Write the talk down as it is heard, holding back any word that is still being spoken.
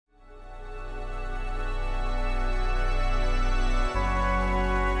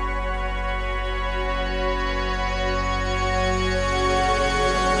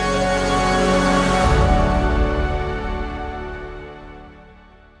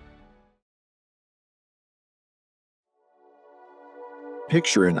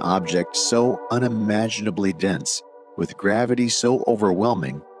Picture an object so unimaginably dense, with gravity so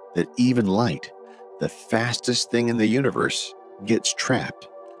overwhelming that even light, the fastest thing in the universe, gets trapped,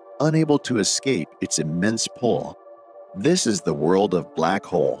 unable to escape its immense pull. This is the world of black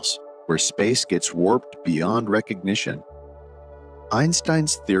holes, where space gets warped beyond recognition.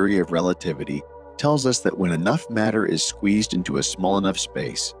 Einstein's theory of relativity tells us that when enough matter is squeezed into a small enough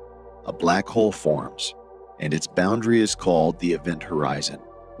space, a black hole forms, and its boundary is called the event horizon.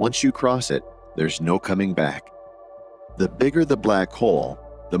 Once you cross it, there's no coming back. The bigger the black hole,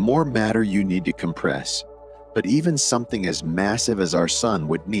 the more matter you need to compress, but even something as massive as our Sun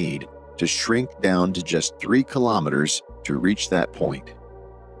would need to shrink down to just 3 kilometers to reach that point.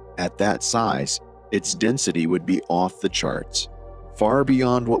 At that size, its density would be off the charts, far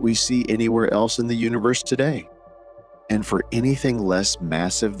beyond what we see anywhere else in the universe today. And for anything less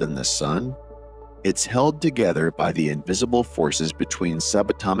massive than the Sun, it's held together by the invisible forces between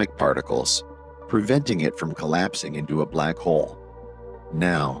subatomic particles, preventing it from collapsing into a black hole.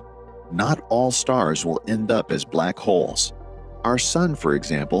 Now, not all stars will end up as black holes. Our Sun, for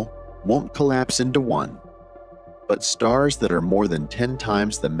example, won't collapse into one. But stars that are more than 10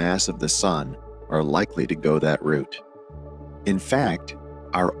 times the mass of the Sun are likely to go that route. In fact,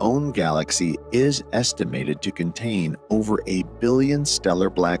 our own galaxy is estimated to contain over 1 billion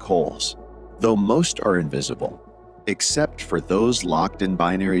stellar black holes, though most are invisible, except for those locked in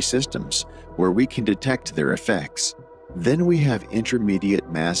binary systems where we can detect their effects. Then we have intermediate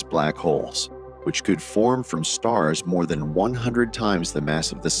mass black holes, which could form from stars more than 100 times the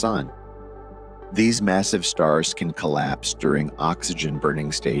mass of the Sun. These massive stars can collapse during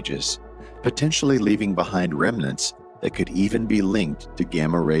oxygen-burning stages, potentially leaving behind remnants that could even be linked to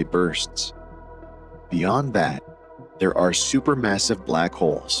gamma-ray bursts. Beyond that, there are supermassive black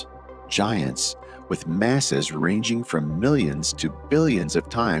holes, giants with masses ranging from millions to billions of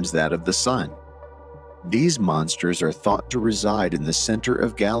times that of the Sun. These monsters are thought to reside in the center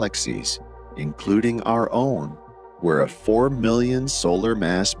of galaxies, including our own, where a 4 million solar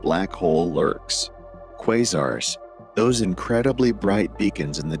mass black hole lurks. Quasars, those incredibly bright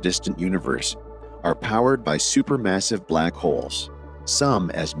beacons in the distant universe, are powered by supermassive black holes, some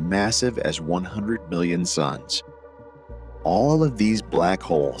as massive as 100 million suns. All of these black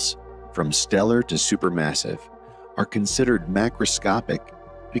holes, from stellar to supermassive, are considered macroscopic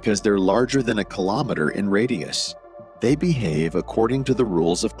because they're larger than a kilometer in radius. They behave according to the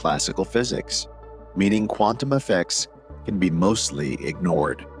rules of classical physics, meaning quantum effects can be mostly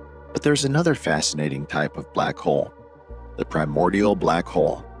ignored. But there's another fascinating type of black hole, the primordial black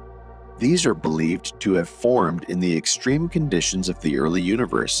hole. These are believed to have formed in the extreme conditions of the early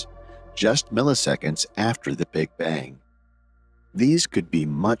universe, just milliseconds after the Big Bang. These could be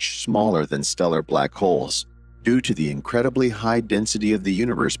much smaller than stellar black holes due to the incredibly high density of the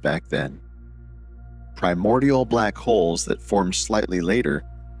universe back then. Primordial black holes that formed slightly later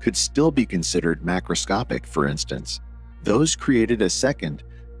could still be considered macroscopic, for instance. Those created a second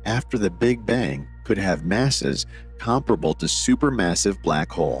after the Big Bang could have masses comparable to supermassive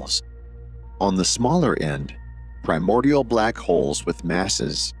black holes. On the smaller end, primordial black holes with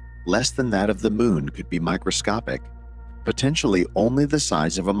masses less than that of the Moon could be microscopic, potentially only the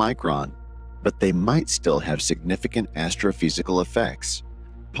size of a micron, but they might still have significant astrophysical effects,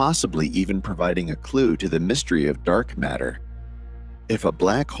 possibly even providing a clue to the mystery of dark matter. If a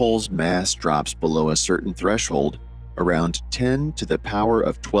black hole's mass drops below a certain threshold, around 10 to the power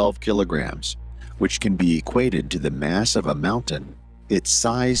of 12 kilograms, which can be equated to the mass of a mountain, its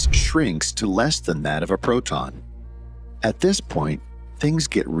size shrinks to less than that of a proton. At this point, things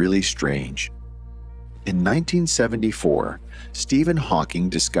get really strange. In 1974, Stephen Hawking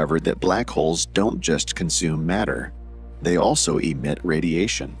discovered that black holes don't just consume matter, they also emit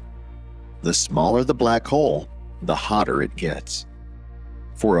radiation. The smaller the black hole, the hotter it gets.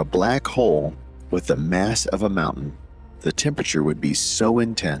 For a black hole with the mass of a mountain, the temperature would be so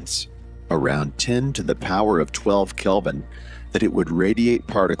intense, around 10 to the power of 12 Kelvin, that it would radiate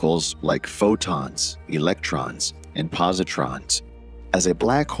particles like photons, electrons, and positrons. As a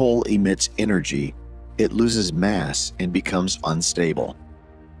black hole emits energy, it loses mass and becomes unstable.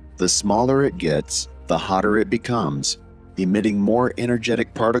 The smaller it gets, the hotter it becomes, emitting more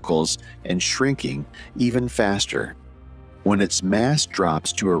energetic particles and shrinking even faster. When its mass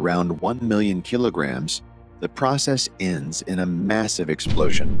drops to around 1 million kilograms, the process ends in a massive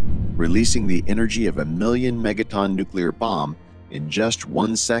explosion, releasing the energy of a 1 million megaton nuclear bomb in just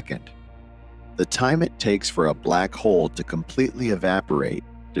 1 second. The time it takes for a black hole to completely evaporate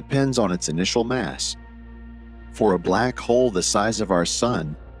depends on its initial mass. For a black hole the size of our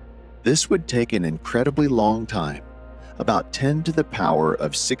Sun, this would take an incredibly long time, about 10 to the power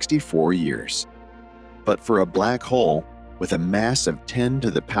of 64 years. But for a black hole with a mass of 10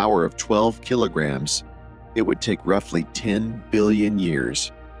 to the power of 12 kilograms, it would take roughly 10 billion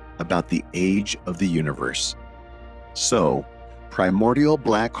years, about the age of the universe. So, primordial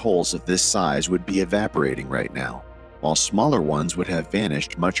black holes of this size would be evaporating right now, while smaller ones would have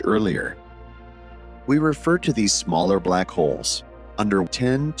vanished much earlier. We refer to these smaller black holes, under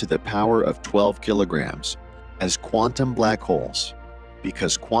 10 to the power of 12 kilograms, as quantum black holes,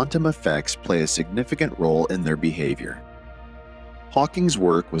 because quantum effects play a significant role in their behavior. Hawking's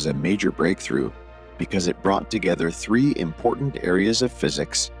work was a major breakthrough because it brought together three important areas of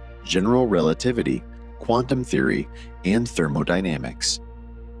physics: general relativity, quantum theory, and thermodynamics.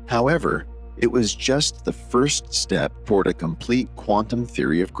 However, it was just the first step toward a complete quantum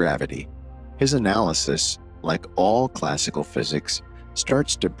theory of gravity. His analysis, like all classical physics,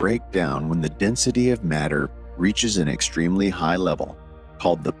 starts to break down when the density of matter reaches an extremely high level,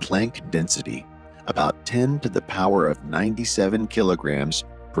 called the Planck density, about 10 to the power of 97 kilograms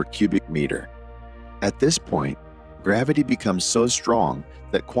per cubic meter. At this point, gravity becomes so strong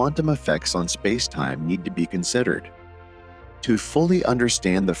that quantum effects on space-time need to be considered. To fully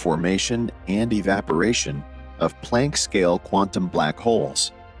understand the formation and evaporation of Planck-scale quantum black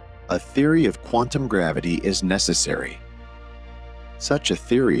holes, a theory of quantum gravity is necessary. Such a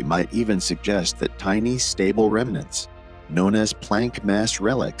theory might even suggest that tiny, stable remnants, known as Planck mass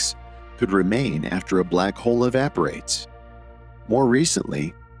relics, could remain after a black hole evaporates. More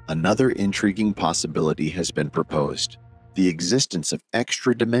recently, another intriguing possibility has been proposed: the existence of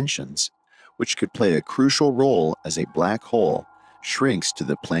extra dimensions, which could play a crucial role as a black hole shrinks to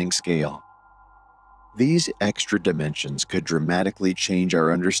the Planck scale. These extra dimensions could dramatically change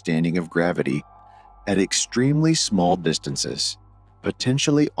our understanding of gravity at extremely small distances,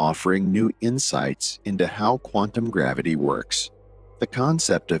 potentially offering new insights into how quantum gravity works. The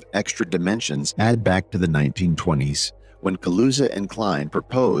concept of extra dimensions dates back to the 1920s, when Kaluza and Klein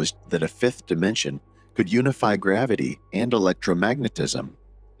proposed that a fifth dimension could unify gravity and electromagnetism,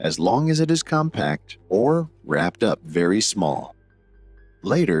 as long as it is compact or wrapped up very small.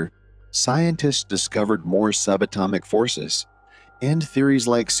 Later, scientists discovered more subatomic forces, and theories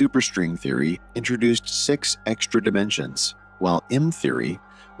like superstring theory introduced 6 extra dimensions, while M theory,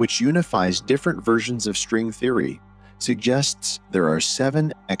 which unifies different versions of string theory, suggests there are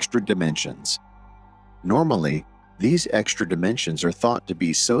 7 extra dimensions. Normally, these extra dimensions are thought to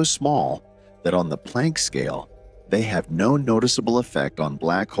be so small that on the Planck scale, they have no noticeable effect on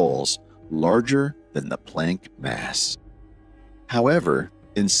black holes larger than the Planck mass. However,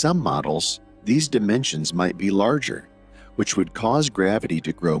 in some models, these dimensions might be larger, which would cause gravity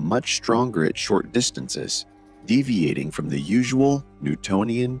to grow much stronger at short distances, deviating from the usual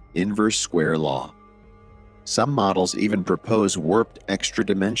Newtonian inverse square law. Some models even propose warped extra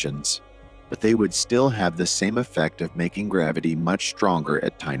dimensions, but they would still have the same effect of making gravity much stronger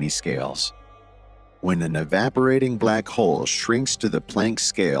at tiny scales. When an evaporating black hole shrinks to the Planck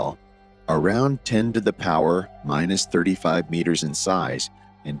scale, around 10 to the power minus 35 meters in size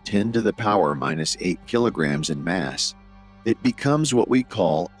and 10 to the power minus 8 kilograms in mass, it becomes what we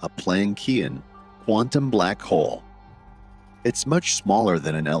call a Planckian quantum black hole. It's much smaller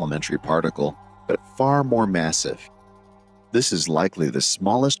than an elementary particle, but far more massive. This is likely the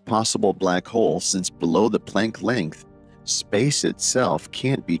smallest possible black hole, since below the Planck length, space itself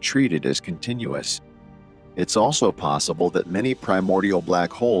can't be treated as continuous. It's also possible that many primordial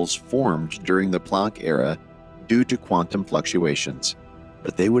black holes formed during the Planck era due to quantum fluctuations,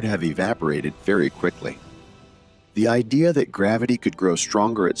 but they would have evaporated very quickly. The idea that gravity could grow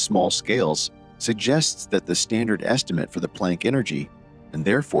stronger at small scales suggests that the standard estimate for the Planck energy, and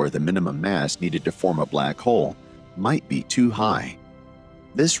therefore the minimum mass needed to form a black hole, might be too high.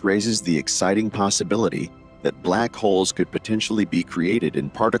 This raises the exciting possibility that black holes could potentially be created in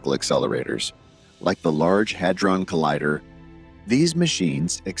particle accelerators, like the Large Hadron Collider. These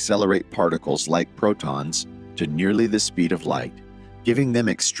machines accelerate particles like protons to nearly the speed of light, giving them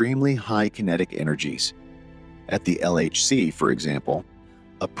extremely high kinetic energies. At the LHC, for example,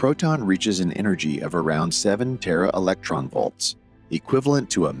 a proton reaches an energy of around 7 tera-electron volts, equivalent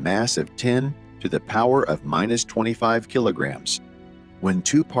to a mass of 10 to the power of minus 25 kilograms. When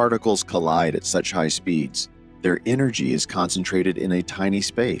two particles collide at such high speeds, their energy is concentrated in a tiny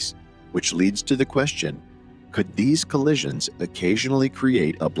space, which leads to the question, could these collisions occasionally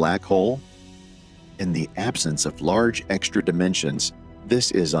create a black hole? In the absence of large extra dimensions,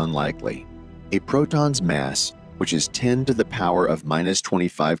 this is unlikely. A proton's mass, which is 10 to the power of minus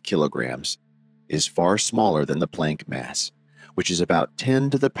 25 kilograms, is far smaller than the Planck mass, which is about 10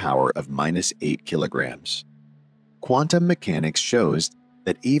 to the power of minus 8 kilograms. Quantum mechanics shows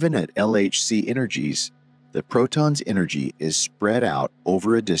that even at LHC energies, the proton's energy is spread out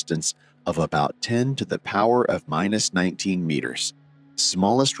over a distance of about 10 to the power of minus 19 meters,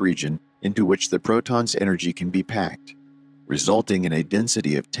 smallest region into which the proton's energy can be packed, resulting in a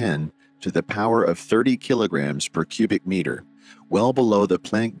density of 10 to the power of 30 kilograms per cubic meter, well below the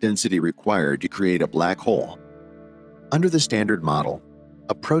Planck density required to create a black hole. Under the Standard Model,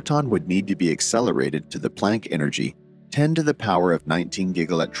 a proton would need to be accelerated to the Planck energy 10 to the power of 19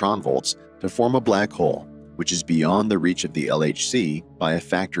 gigaelectronvolts to form a black hole, which is beyond the reach of the LHC by a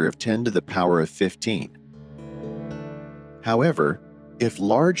factor of 10 to the power of 15. However, if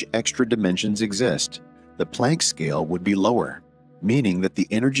large extra dimensions exist, the Planck scale would be lower, meaning that the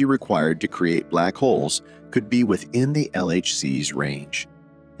energy required to create black holes could be within the LHC's range.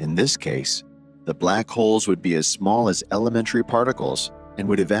 In this case, the black holes would be as small as elementary particles and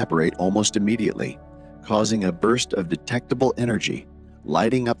would evaporate almost immediately, causing a burst of detectable energy,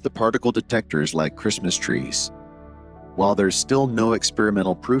 lighting up the particle detectors like Christmas trees. While there's still no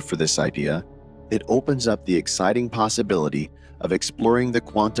experimental proof for this idea, it opens up the exciting possibility of exploring the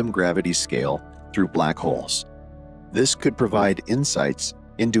quantum gravity scale through black holes. This could provide insights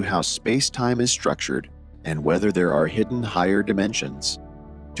into how space-time is structured and whether there are hidden higher dimensions.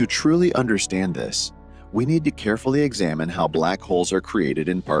 To truly understand this, we need to carefully examine how black holes are created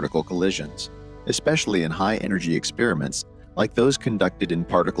in particle collisions, especially in high-energy experiments like those conducted in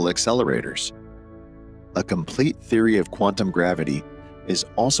particle accelerators. A complete theory of quantum gravity is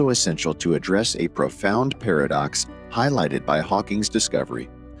also essential to address a profound paradox highlighted by Hawking's discovery,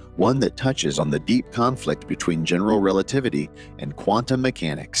 one that touches on the deep conflict between general relativity and quantum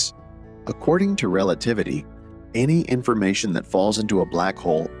mechanics. According to relativity, any information that falls into a black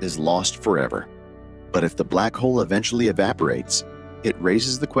hole is lost forever. But if the black hole eventually evaporates, it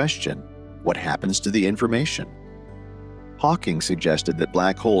raises the question, what happens to the information? Hawking suggested that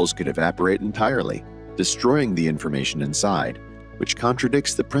black holes could evaporate entirely, destroying the information inside, which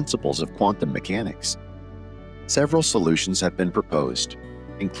contradicts the principles of quantum mechanics. Several solutions have been proposed,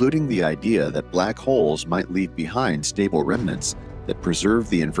 including the idea that black holes might leave behind stable remnants that preserve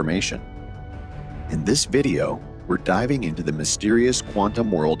the information. In this video, we're diving into the mysterious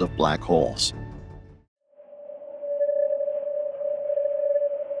quantum world of black holes.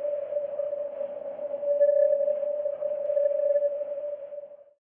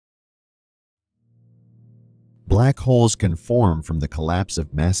 Black holes can form from the collapse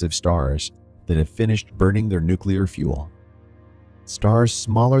of massive stars that have finished burning their nuclear fuel. Stars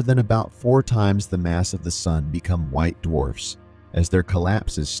smaller than about 4 times the mass of the Sun become white dwarfs as their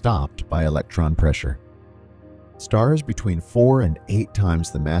collapse is stopped by electron pressure. Stars between 4 and 8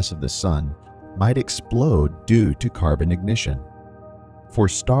 times the mass of the Sun might explode due to carbon ignition. For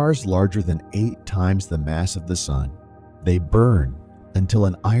stars larger than 8 times the mass of the Sun, they burn until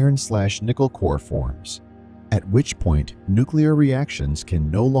an iron/nickel core forms, at which point nuclear reactions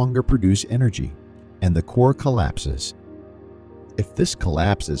can no longer produce energy and the core collapses. If this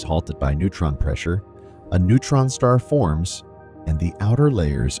collapse is halted by neutron pressure, a neutron star forms and the outer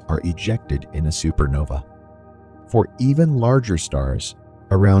layers are ejected in a supernova. For even larger stars,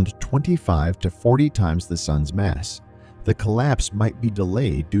 around 25 to 40 times the Sun's mass, the collapse might be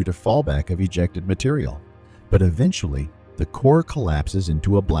delayed due to fallback of ejected material, but eventually the core collapses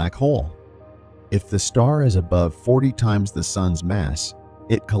into a black hole. If the star is above 40 times the Sun's mass,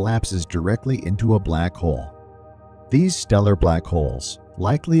 it collapses directly into a black hole. These stellar black holes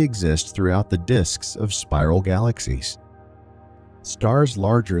likely exist throughout the disks of spiral galaxies. Stars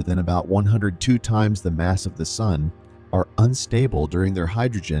larger than about 102 times the mass of the Sun are unstable during their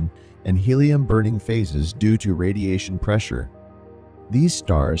hydrogen and helium-burning phases due to radiation pressure. These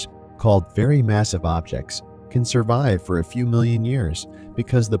stars, called very massive objects, can survive for a few million years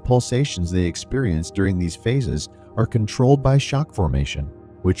because the pulsations they experience during these phases are controlled by shock formation,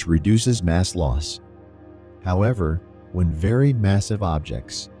 which reduces mass loss. However, when very massive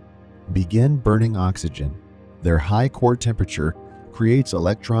objects begin burning oxygen, their high core temperature creates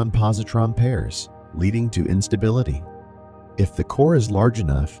electron-positron pairs, leading to instability. If the core is large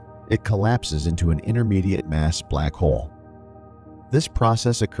enough, it collapses into an intermediate mass black hole. This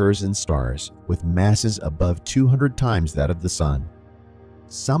process occurs in stars with masses above 200 times that of the Sun.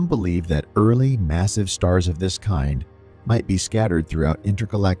 Some believe that early massive stars of this kind might be scattered throughout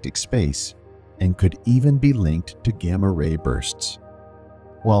intergalactic space and could even be linked to gamma-ray bursts.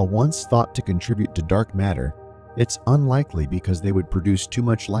 While once thought to contribute to dark matter, it's unlikely because they would produce too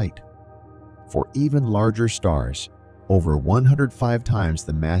much light. For even larger stars, over 105 times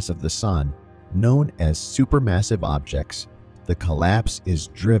the mass of the Sun, known as supermassive objects, the collapse is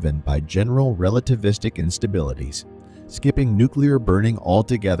driven by general relativistic instabilities, skipping nuclear burning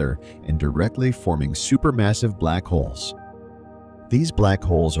altogether and directly forming supermassive black holes. These black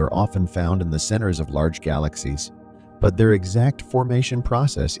holes are often found in the centers of large galaxies, but their exact formation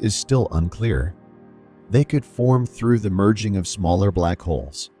process is still unclear. They could form through the merging of smaller black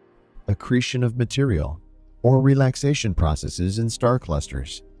holes, accretion of material, or relaxation processes in star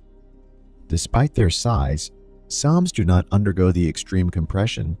clusters. Despite their size, some do not undergo the extreme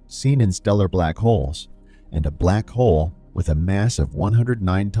compression seen in stellar black holes, and a black hole with a mass of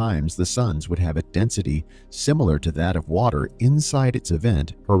 109 times the Sun's would have a density similar to that of water inside its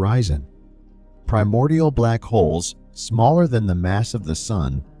event horizon. Primordial black holes smaller than the mass of the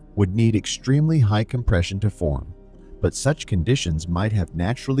Sun would need extremely high compression to form, but such conditions might have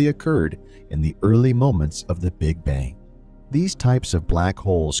naturally occurred in the early moments of the Big Bang. These types of black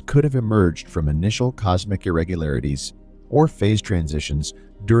holes could have emerged from initial cosmic irregularities or phase transitions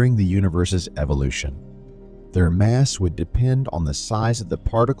during the universe's evolution. Their mass would depend on the size of the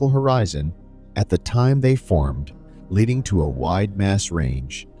particle horizon at the time they formed, leading to a wide mass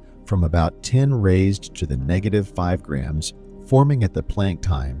range from about 10 raised to the -5 grams forming at the Planck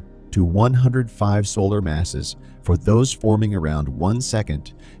time to 105 solar masses for those forming around 1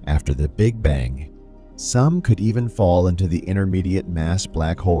 second after the Big Bang. Some could even fall into the intermediate mass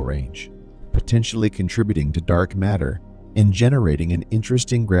black hole range, potentially contributing to dark matter and generating an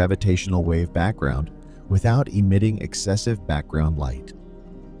interesting gravitational wave background without emitting excessive background light.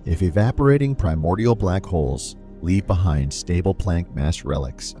 If evaporating primordial black holes leave behind stable Planck mass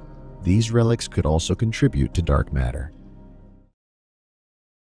relics, these relics could also contribute to dark matter.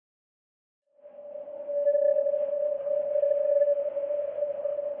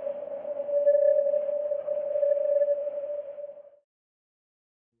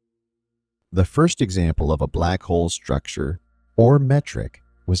 The first example of a black hole structure, or metric,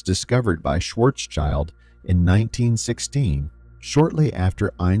 was discovered by Schwarzschild in 1916, shortly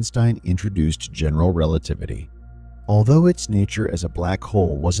after Einstein introduced general relativity. Although its nature as a black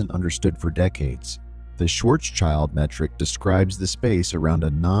hole wasn't understood for decades, the Schwarzschild metric describes the space around a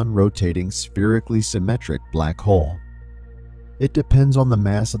non-rotating spherically symmetric black hole. It depends on the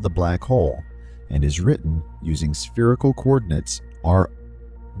mass of the black hole and is written using spherical coordinates r,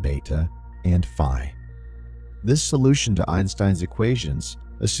 beta, and phi. This solution to Einstein's equations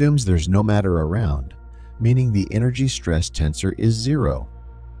assumes there's no matter around, meaning the energy stress tensor is 0.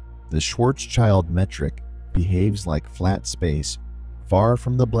 The Schwarzschild metric behaves like flat space far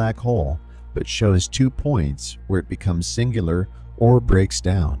from the black hole, but shows 2 points where it becomes singular or breaks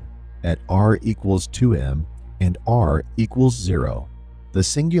down, at r equals 2m and r equals 0. The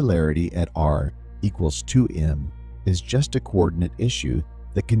singularity at r equals 2m is just a coordinate issue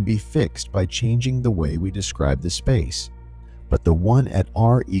that can be fixed by changing the way we describe the space. But the one at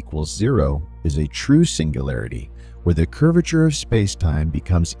r equals 0 is a true singularity, where the curvature of space-time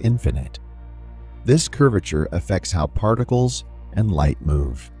becomes infinite. This curvature affects how particles and light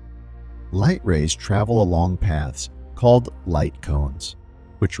move. Light rays travel along paths called light cones,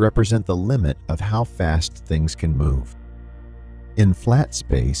 which represent the limit of how fast things can move. In flat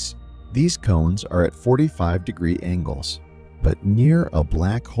space, these cones are at 45-degree angles, but near a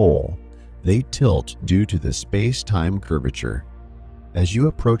black hole, they tilt due to the space-time curvature. As you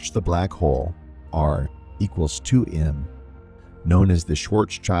approach the black hole, r equals 2m, known as the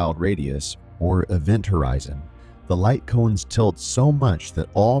Schwarzschild radius or event horizon, the light cones tilt so much that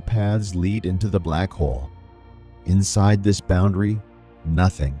all paths lead into the black hole. Inside this boundary,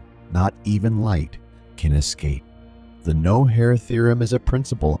 nothing, not even light, can escape. The no-hair theorem is a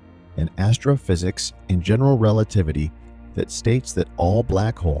principle in astrophysics and general relativity that states that all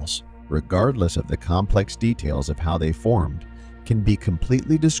black holes, regardless of the complex details of how they formed, can be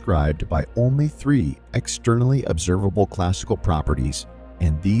completely described by only 3 externally observable classical properties,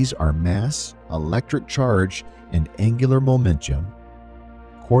 and these are mass, electric charge, and angular momentum.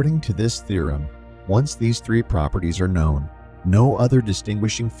 According to this theorem, once these 3 properties are known, no other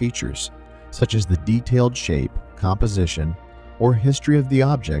distinguishing features, such as the detailed shape, composition, or history of the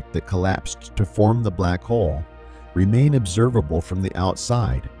object that collapsed to form the black hole, remain observable from the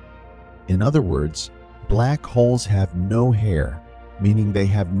outside. In other words, black holes have no hair, meaning they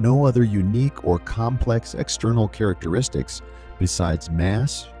have no other unique or complex external characteristics besides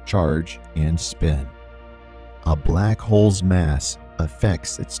mass, charge, and spin. A black hole's mass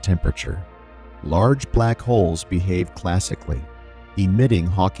affects its temperature. Large black holes behave classically, emitting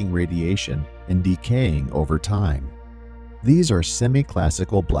Hawking radiation and decaying over time. These are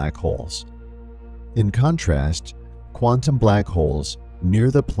semi-classical black holes. In contrast, quantum black holes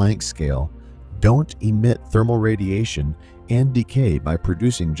near the Planck scale don't emit thermal radiation and decay by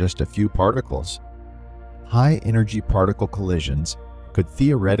producing just a few particles. High-energy particle collisions could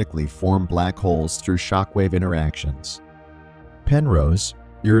theoretically form black holes through shockwave interactions. Penrose,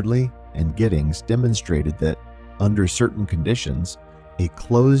 Eardley, and Giddings demonstrated that, under certain conditions, a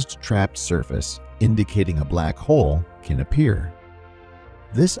closed trapped surface indicating a black hole can appear.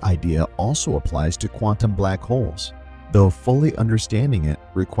 This idea also applies to quantum black holes, though fully understanding it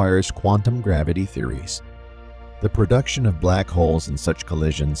requires quantum gravity theories. The production of black holes in such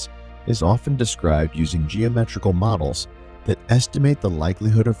collisions is often described using geometrical models that estimate the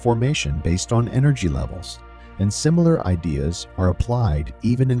likelihood of formation based on energy levels, and similar ideas are applied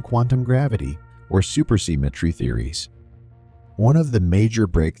even in quantum gravity or supersymmetry theories. One of the major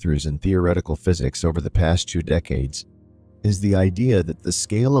breakthroughs in theoretical physics over the past 2 decades is the idea that the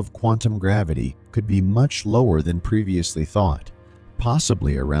scale of quantum gravity could be much lower than previously thought,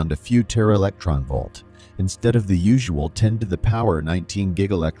 possibly around a few tera-electron-volt, instead of the usual 10 to the power 19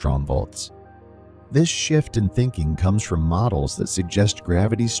 giga-electron-volts. This shift in thinking comes from models that suggest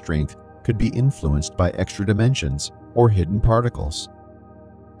gravity's strength could be influenced by extra dimensions or hidden particles.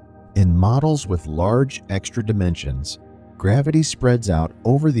 In models with large extra dimensions, gravity spreads out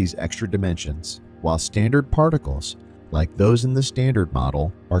over these extra dimensions, while standard particles, like those in the Standard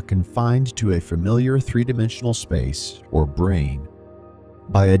Model, are confined to a familiar 3-dimensional space or brane.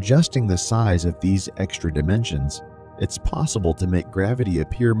 By adjusting the size of these extra dimensions, it's possible to make gravity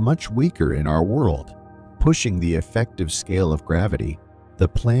appear much weaker in our world, pushing the effective scale of gravity, the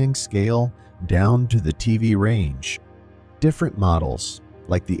Planck scale, down to the TV range. Different models,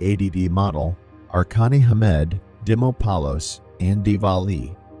 like the ADD model, 𝐭𝐚𝐣𝐴, Dimopoulos, and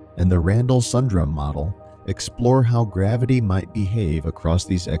Diwali, and the Randall-Sundrum model, explore how gravity might behave across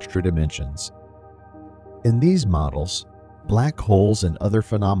these extra dimensions. In these models, black holes and other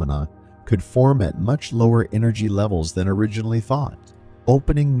phenomena could form at much lower energy levels than originally thought,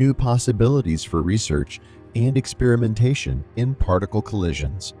 opening new possibilities for research and experimentation in particle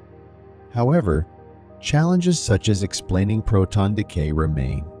collisions. However, challenges such as explaining proton decay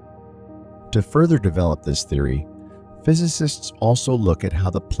remain. To further develop this theory, physicists also look at how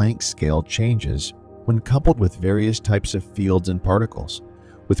the Planck scale changes when coupled with various types of fields and particles,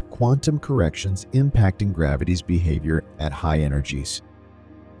 with quantum corrections impacting gravity's behavior at high energies.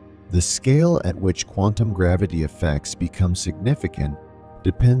 The scale at which quantum gravity effects become significant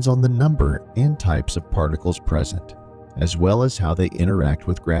depends on the number and types of particles present, as well as how they interact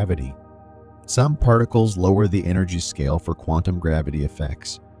with gravity. Some particles lower the energy scale for quantum gravity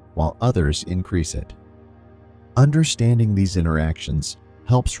effects, while others increase it. Understanding these interactions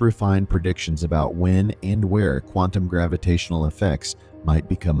helps refine predictions about when and where quantum gravitational effects might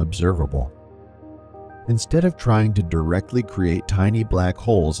become observable. Instead of trying to directly create tiny black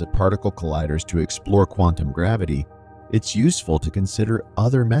holes at particle colliders to explore quantum gravity, it's useful to consider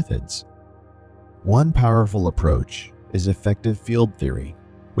other methods. One powerful approach is effective field theory,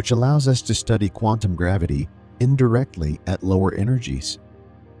 which allows us to study quantum gravity indirectly at lower energies.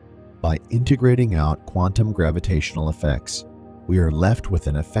 By integrating out quantum gravitational effects, we are left with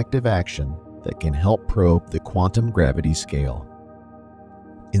an effective action that can help probe the quantum gravity scale.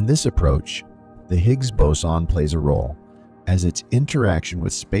 In this approach, the Higgs boson plays a role, as its interaction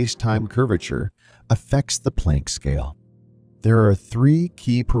with space-time curvature affects the Planck scale. There are 3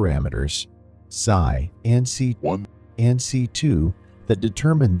 key parameters, psi and C1 and C2, that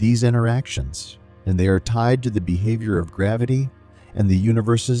determine these interactions, and they are tied to the behavior of gravity and the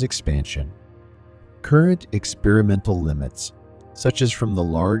universe's expansion. Current experimental limits, such as from the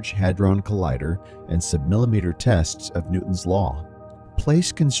Large Hadron Collider and submillimeter tests of Newton's law,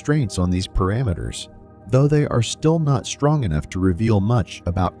 place constraints on these parameters, though they are still not strong enough to reveal much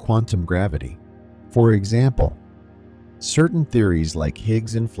about quantum gravity. For example, certain theories like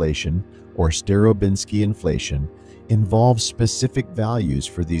Higgs inflation or Starobinsky inflation involve specific values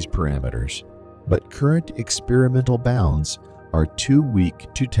for these parameters, but current experimental bounds are too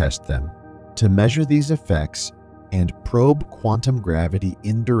weak to test them. To measure these effects and probe quantum gravity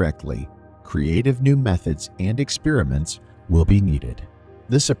indirectly, creative new methods and experiments will be needed.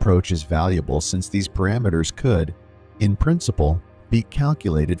 This approach is valuable since these parameters could, in principle, be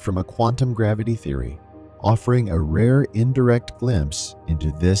calculated from a quantum gravity theory, offering a rare indirect glimpse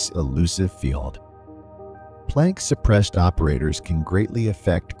into this elusive field. Planck-suppressed operators can greatly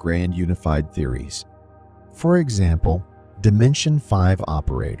affect grand unified theories. For example, dimension 5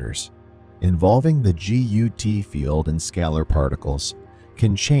 operators, involving the GUT field and scalar particles,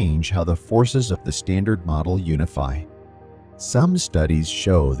 can change how the forces of the Standard Model unify. Some studies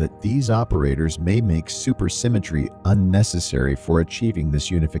show that these operators may make supersymmetry unnecessary for achieving this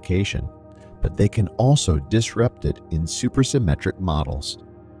unification, but they can also disrupt it in supersymmetric models.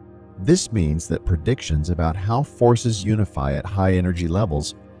 This means that predictions about how forces unify at high energy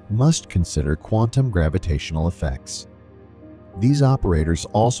levels must consider quantum gravitational effects. These operators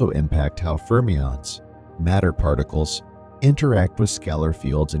also impact how fermions, matter particles, interact with scalar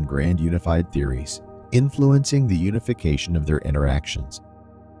fields in grand unified theories, influencing the unification of their interactions.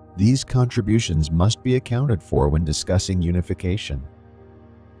 These contributions must be accounted for when discussing unification.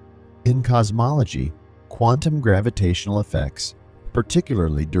 In cosmology, quantum gravitational effects,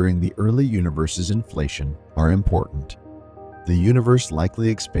 particularly during the early universe's inflation, are important. The universe likely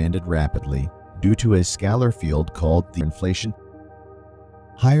expanded rapidly due to a scalar field called the inflation.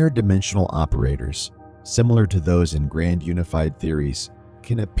 Higher dimensional operators, similar to those in grand unified theories,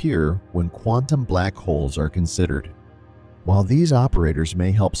 can appear when quantum black holes are considered. While these operators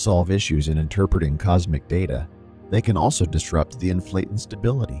may help solve issues in interpreting cosmic data, they can also disrupt the inflaton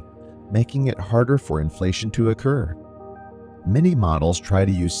stability, making it harder for inflation to occur. Many models try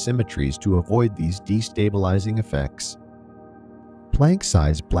to use symmetries to avoid these destabilizing effects.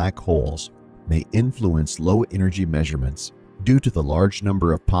 Planck-sized black holes may influence low-energy measurements due to the large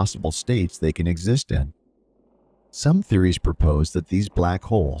number of possible states they can exist in. Some theories propose that these black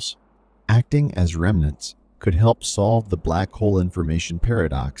holes, acting as remnants, could help solve the black hole information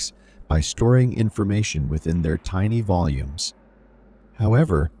paradox by storing information within their tiny volumes.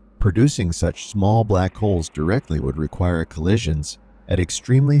 However, producing such small black holes directly would require collisions at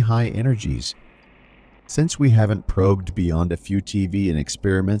extremely high energies. Since we haven't probed beyond a few TV and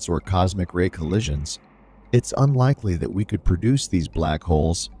experiments or cosmic ray collisions, it's unlikely that we could produce these black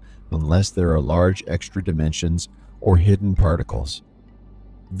holes unless there are large extra dimensions or hidden particles.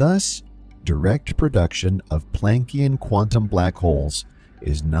 Thus, direct production of Planckian quantum black holes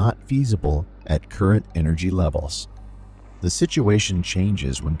is not feasible at current energy levels. The situation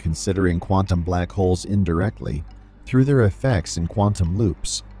changes when considering quantum black holes indirectly through their effects in quantum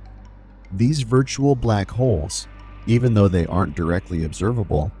loops. These virtual black holes, even though they aren't directly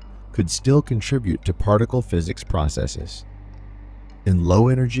observable, could still contribute to particle physics processes. In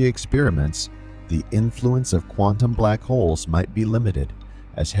low-energy experiments, the influence of quantum black holes might be limited,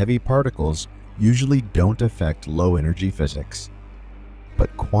 as heavy particles usually don't affect low-energy physics.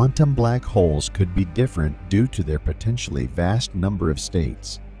 But quantum black holes could be different due to their potentially vast number of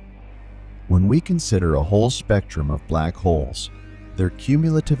states. When we consider a whole spectrum of black holes, their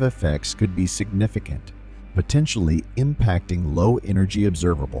cumulative effects could be significant, potentially impacting low-energy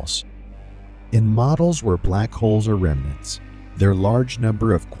observables. In models where black holes are remnants, their large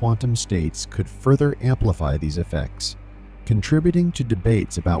number of quantum states could further amplify these effects, contributing to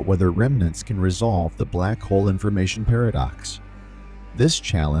debates about whether remnants can resolve the black hole information paradox. This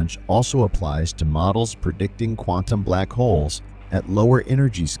challenge also applies to models predicting quantum black holes at lower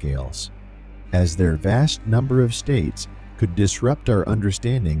energy scales, as their vast number of states could disrupt our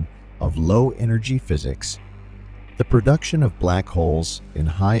understanding of low-energy physics. The production of black holes in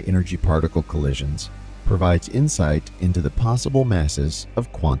high-energy particle collisions provides insight into the possible masses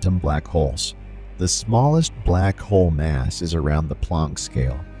of quantum black holes. The smallest black hole mass is around the Planck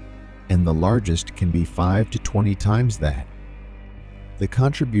scale, and the largest can be 5 to 20 times that. The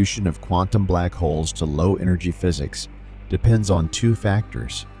contribution of quantum black holes to low-energy physics depends on two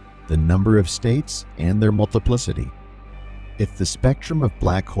factors: the number of states and their multiplicity. If the spectrum of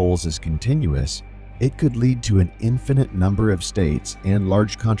black holes is continuous, it could lead to an infinite number of states and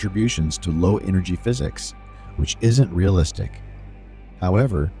large contributions to low-energy physics, which isn't realistic.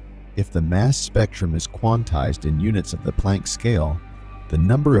 However, if the mass spectrum is quantized in units of the Planck scale, the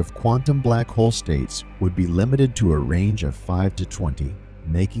number of quantum black hole states would be limited to a range of 5 to 20,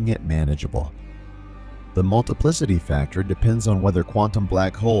 making it manageable. The multiplicity factor depends on whether quantum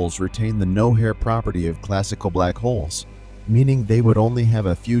black holes retain the no-hair property of classical black holes, meaning they would only have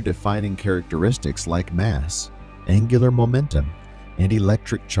a few defining characteristics like mass, angular momentum, and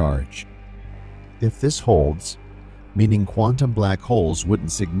electric charge. If this holds, meaning quantum black holes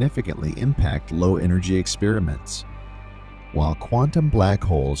wouldn't significantly impact low-energy experiments. While quantum black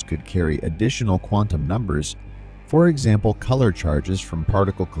holes could carry additional quantum numbers, for example color charges from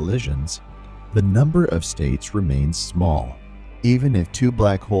particle collisions, the number of states remains small. Even if two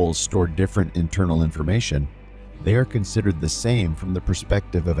black holes store different internal information, they are considered the same from the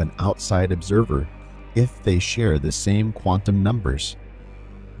perspective of an outside observer if they share the same quantum numbers.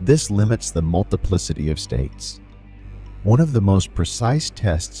 This limits the multiplicity of states. One of the most precise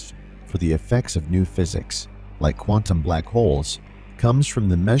tests for the effects of new physics, like quantum black holes, comes from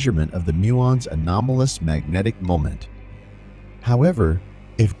the measurement of the muon's anomalous magnetic moment. However,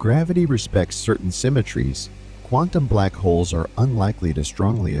 if gravity respects certain symmetries, quantum black holes are unlikely to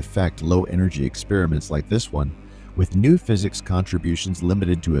strongly affect low-energy experiments like this one, with new physics contributions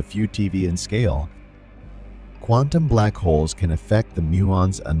limited to a few TeV in scale. Quantum black holes can affect the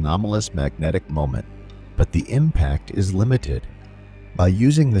muon's anomalous magnetic moment, but the impact is limited. By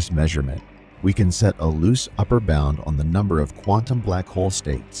using this measurement, we can set a loose upper bound on the number of quantum black hole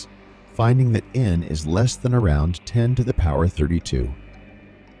states, finding that n is less than around 10 to the power 32.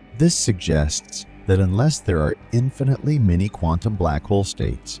 This suggests that unless there are infinitely many quantum black hole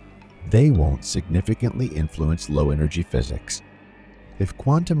states, they won't significantly influence low-energy physics. If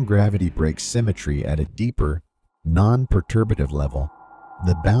quantum gravity breaks symmetry at a deeper, non-perturbative level,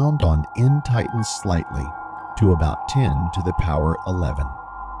 the bound on n tightens slightly to about 10 to the power 11.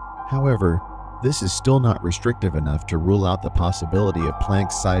 However, this is still not restrictive enough to rule out the possibility of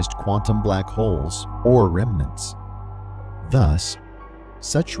Planck-sized quantum black holes or remnants. Thus,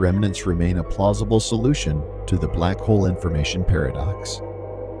 such remnants remain a plausible solution to the black hole information paradox.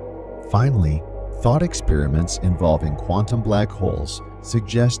 Finally, thought experiments involving quantum black holes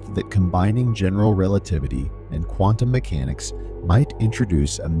suggest that combining general relativity and quantum mechanics might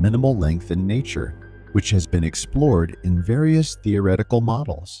introduce a minimal length in nature, which has been explored in various theoretical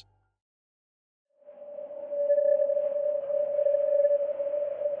models.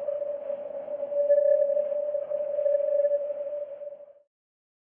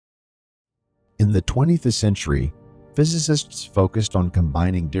 In the 20th century, physicists focused on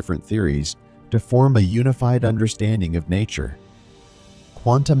combining different theories to form a unified understanding of nature.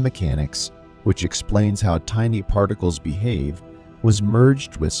 Quantum mechanics, which explains how tiny particles behave, was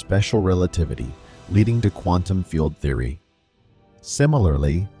merged with special relativity, leading to quantum field theory.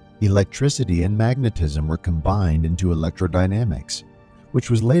 Similarly, electricity and magnetism were combined into electrodynamics,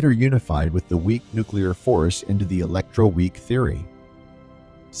 which was later unified with the weak nuclear force into the electroweak theory.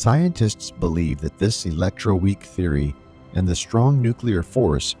 Scientists believe that this electroweak theory and the strong nuclear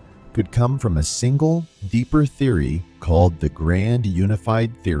force could come from a single, deeper theory called the Grand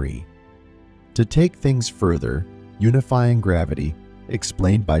Unified Theory. To take things further, unifying gravity,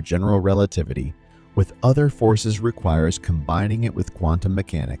 explained by general relativity, with other forces requires combining it with quantum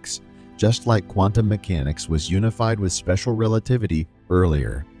mechanics, just like quantum mechanics was unified with special relativity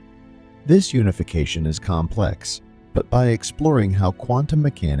earlier. This unification is complex, but by exploring how quantum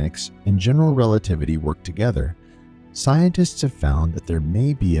mechanics and general relativity work together, scientists have found that there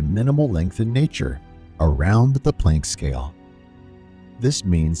may be a minimal length in nature around the Planck scale. This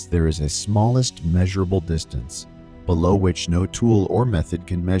means there is a smallest measurable distance, below which no tool or method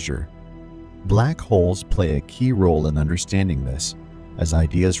can measure. Black holes play a key role in understanding this, as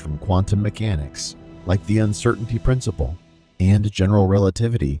ideas from quantum mechanics, like the uncertainty principle, and general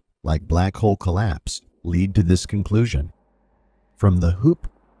relativity, like black hole collapse, lead to this conclusion. From the Hooke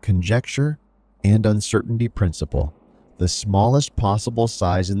conjecture and uncertainty principle, the smallest possible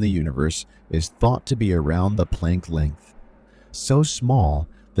size in the universe is thought to be around the Planck length, so small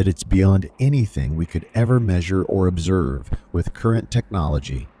that it's beyond anything we could ever measure or observe with current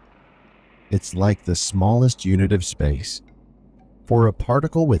technology. It's like the smallest unit of space. For a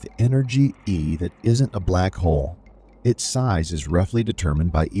particle with energy E that isn't a black hole, its size is roughly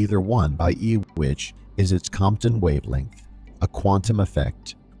determined by either 1 by E, which is its Compton wavelength, a quantum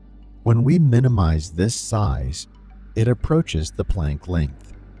effect. When we minimize this size, it approaches the Planck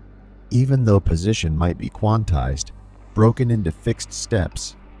length. Even though position might be quantized, broken into fixed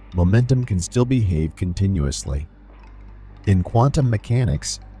steps, momentum can still behave continuously. In quantum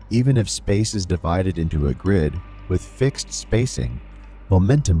mechanics, even if space is divided into a grid with fixed spacing,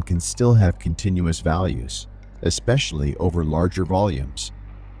 momentum can still have continuous values, especially over larger volumes.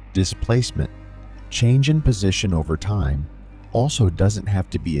 Displacement, change in position over time, also doesn't have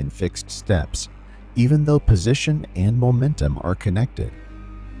to be in fixed steps, even though position and momentum are connected.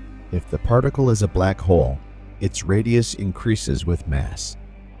 If the particle is a black hole, its radius increases with mass.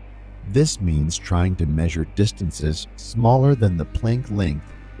 This means trying to measure distances smaller than the Planck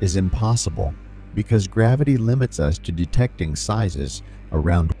length is impossible because gravity limits us to detecting sizes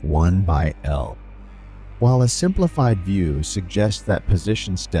around 1 by L. While a simplified view suggests that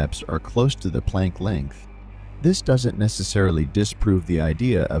position steps are close to the Planck length, this doesn't necessarily disprove the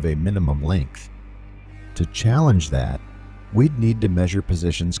idea of a minimum length. To challenge that, we'd need to measure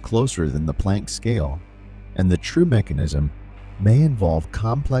positions closer than the Planck scale, and the true mechanism may involve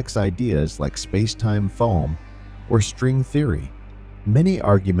complex ideas like space-time foam or string theory. Many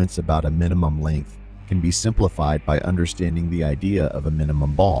arguments about a minimum length can be simplified by understanding the idea of a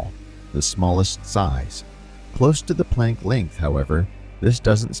minimum ball, the smallest size. Close to the Planck length, however, this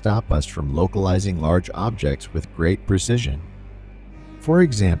doesn't stop us from localizing large objects with great precision. For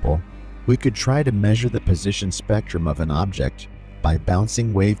example, we could try to measure the position spectrum of an object by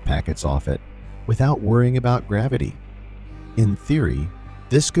bouncing wave packets off it without worrying about gravity. In theory,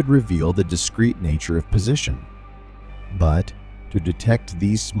 this could reveal the discrete nature of position. But to detect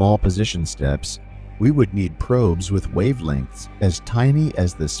these small position steps, we would need probes with wavelengths as tiny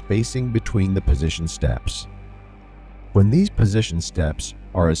as the spacing between the position steps. When these position steps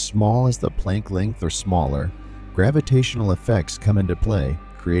are as small as the Planck length or smaller, gravitational effects come into play,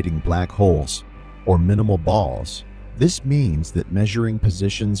 creating black holes or minimal balls. This means that measuring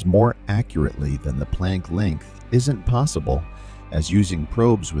positions more accurately than the Planck length isn't possible, as using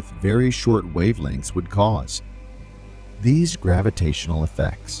probes with very short wavelengths would cause these gravitational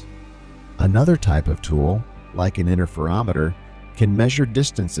effects. Another type of tool, like an interferometer, can measure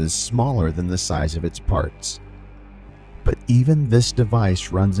distances smaller than the size of its parts. But even this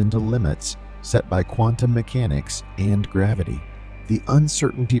device runs into limits set by quantum mechanics and gravity. The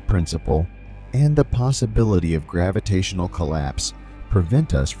uncertainty principle and the possibility of gravitational collapse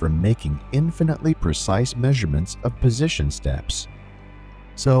prevent us from making infinitely precise measurements of position steps.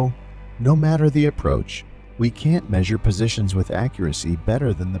 So, no matter the approach, we can't measure positions with accuracy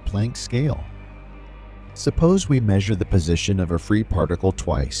better than the Planck scale. Suppose we measure the position of a free particle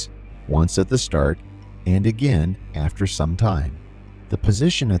twice, once at the start and again after some time. The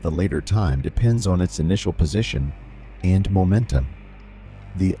position at the later time depends on its initial position and momentum.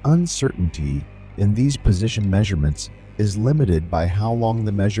 The uncertainty in these position measurements is limited by how long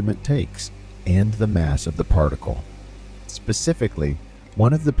the measurement takes and the mass of the particle. Specifically,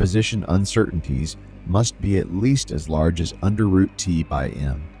 one of the position uncertainties must be at least as large as under root t by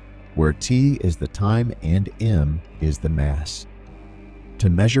m, where t is the time and m is the mass. To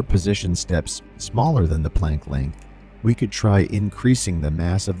measure position steps smaller than the Planck length, we could try increasing the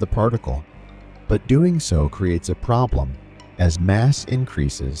mass of the particle, but doing so creates a problem. As mass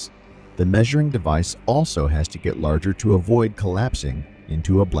increases, the measuring device also has to get larger to avoid collapsing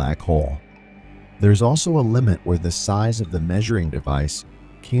into a black hole. There's also a limit where the size of the measuring device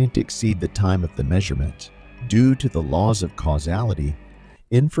can't exceed the time of the measurement. Due to the laws of causality,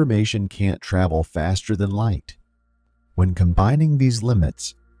 information can't travel faster than light. When combining these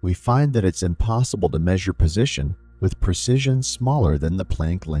limits, we find that it's impossible to measure position with precision smaller than the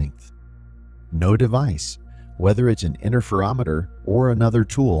Planck length. No device, whether it's an interferometer or another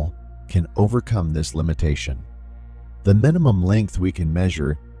tool, can overcome this limitation. The minimum length we can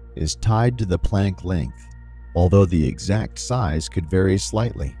measure is tied to the Planck length, although the exact size could vary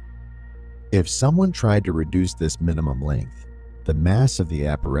slightly. If someone tried to reduce this minimum length, the mass of the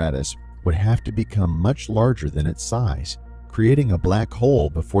apparatus would have to become much larger than its size, creating a black hole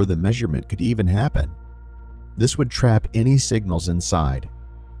before the measurement could even happen. This would trap any signals inside,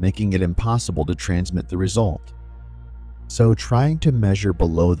 making it impossible to transmit the result. So trying to measure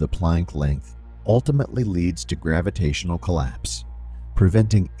below the Planck length ultimately leads to gravitational collapse,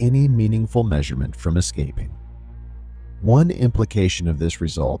 preventing any meaningful measurement from escaping. One implication of this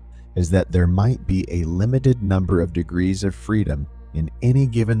result is that there might be a limited number of degrees of freedom in any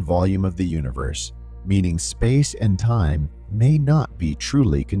given volume of the universe, meaning space and time may not be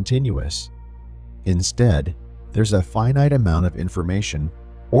truly continuous. Instead, there's a finite amount of information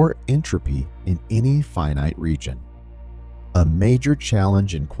or entropy in any finite region. A major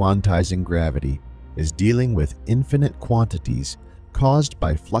challenge in quantizing gravity is dealing with infinite quantities caused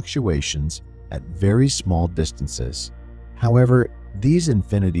by fluctuations at very small distances. However, these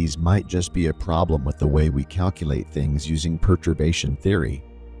infinities might just be a problem with the way we calculate things using perturbation theory.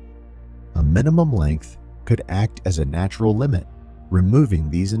 A minimum length could act as a natural limit, removing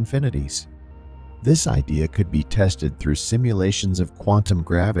these infinities. This idea could be tested through simulations of quantum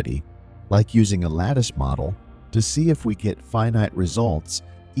gravity, like using a lattice model, to see if we get finite results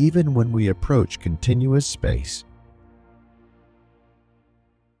even when we approach continuous space.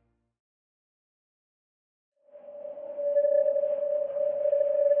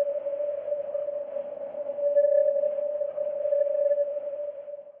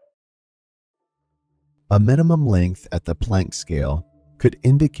 A minimum length at the Planck scale could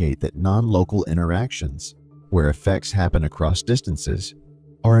indicate that non-local interactions, where effects happen across distances,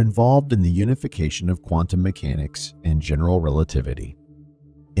 are involved in the unification of quantum mechanics and general relativity.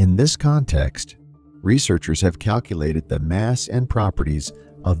 In this context, researchers have calculated the mass and properties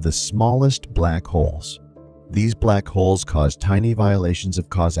of the smallest black holes. These black holes cause tiny violations of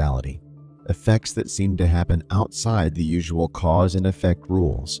causality, effects that seem to happen outside the usual cause and effect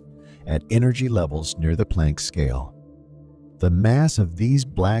rules, at energy levels near the Planck scale. The mass of these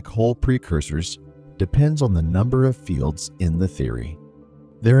black hole precursors depends on the number of fields in the theory.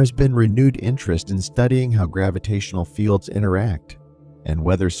 There has been renewed interest in studying how gravitational fields interact. and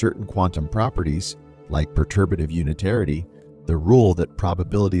whether certain quantum properties, like perturbative unitarity, the rule that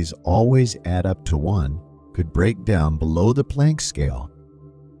probabilities always add up to 1, could break down below the Planck scale.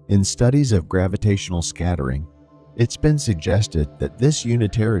 In studies of gravitational scattering, it's been suggested that this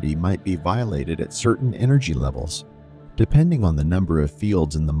unitarity might be violated at certain energy levels, depending on the number of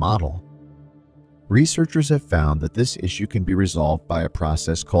fields in the model. Researchers have found that this issue can be resolved by a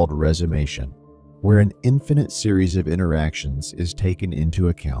process called resumation, where an infinite series of interactions is taken into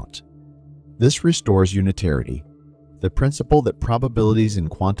account. This restores unitarity, the principle that probabilities in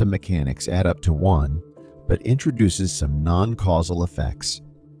quantum mechanics add up to 1, but introduces some non-causal effects,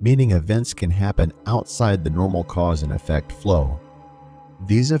 meaning events can happen outside the normal cause and effect flow.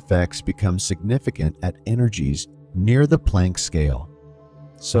 These effects become significant at energies near the Planck scale.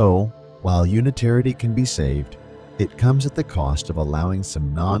 So, while unitarity can be saved, it comes at the cost of allowing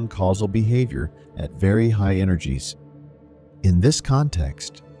some non-causal behavior at very high energies. In this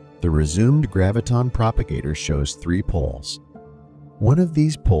context, the resumed graviton propagator shows 3 poles. One of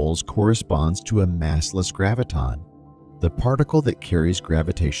these poles corresponds to a massless graviton, the particle that carries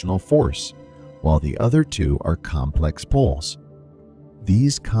gravitational force, while the other 2 are complex poles.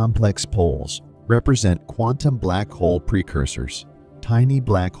 These complex poles represent quantum black hole precursors, tiny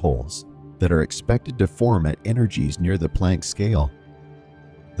black holes that are expected to form at energies near the Planck scale.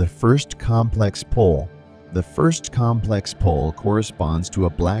 The first complex pole corresponds to a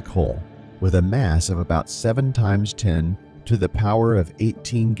black hole with a mass of about 7 times 10 to the power of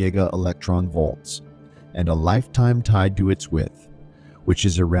 18 giga-electron-volts and a lifetime tied to its width, which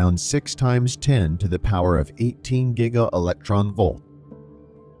is around 6 times 10 to the power of 18 giga-electron-volt.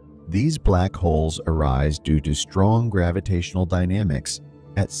 These black holes arise due to strong gravitational dynamics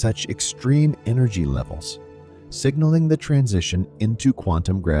at such extreme energy levels, signaling the transition into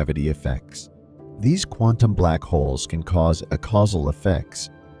quantum gravity effects. These quantum black holes can cause acausal effects,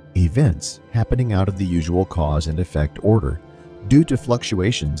 events happening out of the usual cause and effect order due to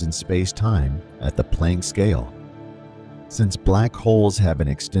fluctuations in space-time at the Planck scale. Since black holes have an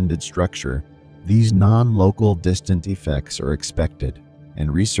extended structure, these non-local distant effects are expected,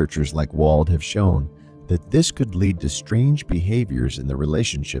 and researchers like Wald have shown that this could lead to strange behaviors in the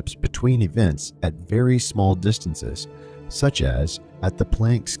relationships between events at very small distances, such as at the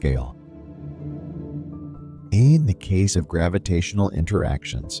Planck scale. In the case of gravitational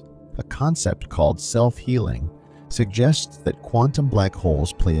interactions, a concept called self-healing suggests that quantum black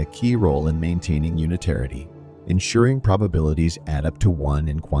holes play a key role in maintaining unitarity, ensuring probabilities add up to 1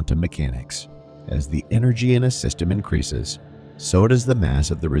 in quantum mechanics. As the energy in a system increases, so does the mass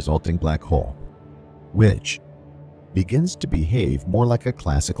of the resulting black hole, which begins to behave more like a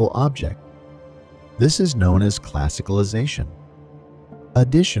classical object. This is known as classicalization.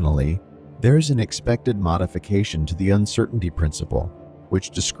 Additionally, there is an expected modification to the uncertainty principle,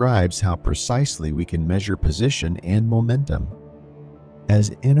 which describes how precisely we can measure position and momentum.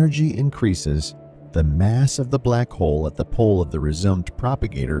 As energy increases, the mass of the black hole at the pole of the resumed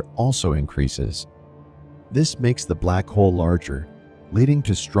propagator also increases. This makes the black hole larger, leading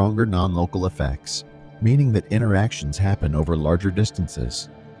to stronger non-local effects, meaning that interactions happen over larger distances.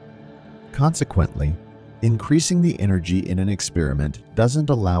 Consequently, increasing the energy in an experiment doesn't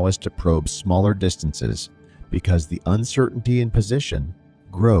allow us to probe smaller distances because the uncertainty in position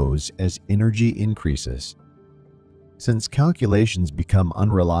grows as energy increases. Since calculations become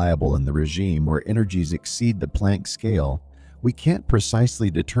unreliable in the regime where energies exceed the Planck scale, we can't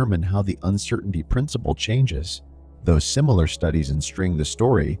precisely determine how the uncertainty principle changes, though similar studies in String the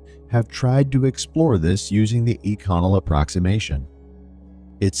Story have tried to explore this using the O'Connell approximation.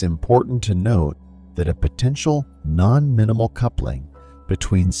 It's important to note that a potential non-minimal coupling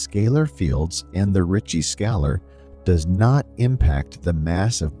between scalar fields and the Ricci scalar does not impact the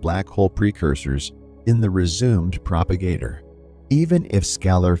mass of black hole precursors in the resumed propagator. Even if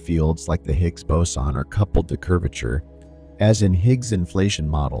scalar fields like the Higgs boson are coupled to curvature, as in Higgs inflation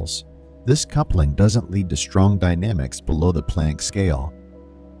models, this coupling doesn't lead to strong dynamics below the Planck scale.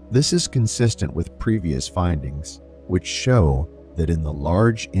 This is consistent with previous findings, which show that in the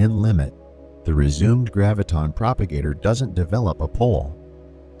large N limit, the resumed graviton propagator doesn't develop a pole.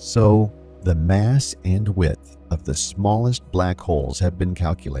 So, the mass and width of the smallest black holes have been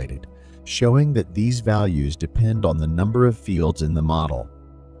calculated, showing that these values depend on the number of fields in the model.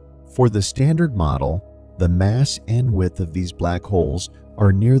 For the standard model, the mass and width of these black holes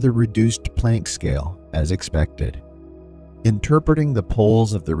are near the reduced Planck scale, as expected. Interpreting the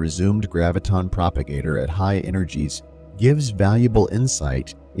poles of the resumed graviton propagator at high energies gives valuable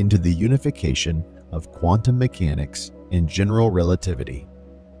insight into the unification of quantum mechanics and general relativity.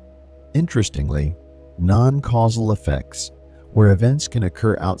 Interestingly, non-causal effects, where events can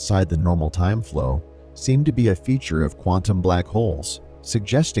occur outside the normal time flow, seem to be a feature of quantum black holes,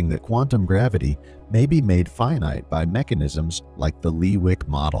 suggesting that quantum gravity may be made finite by mechanisms like the Lee-Wick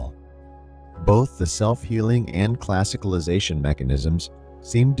model. Both the self-healing and classicalization mechanisms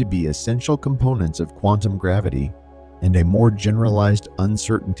seem to be essential components of quantum gravity and a more generalized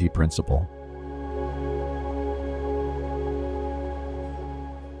uncertainty principle.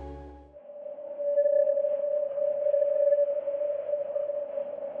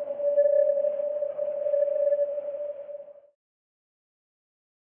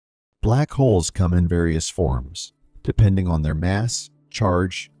 Black holes come in various forms, depending on their mass,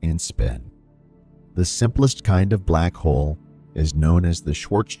 charge, and spin. The simplest kind of black hole is known as the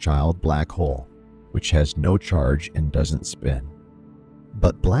Schwarzschild black hole, which has no charge and doesn't spin.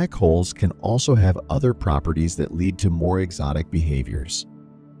 But black holes can also have other properties that lead to more exotic behaviors.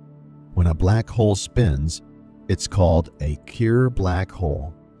 When a black hole spins, it's called a Kerr black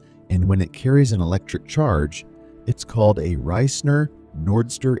hole, and when it carries an electric charge, it's called a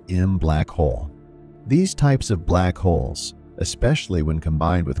𝐍𝐼𝐶𝐻 black hole. These types of black holes, especially when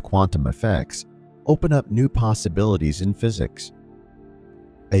combined with quantum effects, open up new possibilities in physics.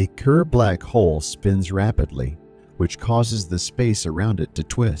 A Kerr black hole spins rapidly, which causes the space around it to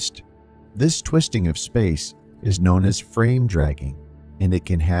twist. This twisting of space is known as frame dragging, and it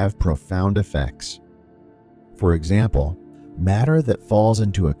can have profound effects. For example, matter that falls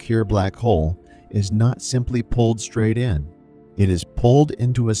into a Kerr black hole is not simply pulled straight in. It is pulled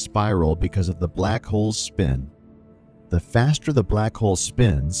into a spiral because of the black hole's spin. The faster the black hole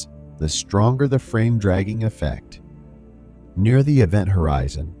spins, the stronger the frame dragging effect. Near the event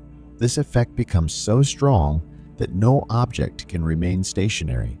horizon, this effect becomes so strong that no object can remain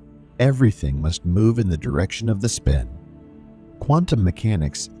stationary. Everything must move in the direction of the spin. Quantum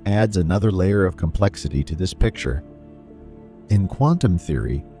mechanics adds another layer of complexity to this picture. In quantum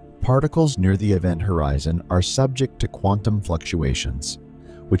theory, particles near the event horizon are subject to quantum fluctuations,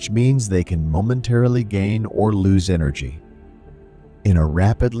 which means they can momentarily gain or lose energy. In a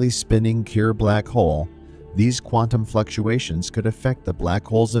rapidly spinning Kerr black hole, these quantum fluctuations could affect the black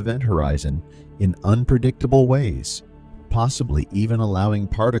hole's event horizon in unpredictable ways, possibly even allowing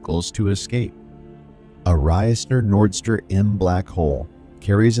particles to escape. A 𝐍𝐼𝐶𝐻 black hole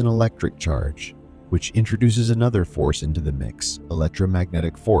carries an electric charge, which introduces another force into the mix,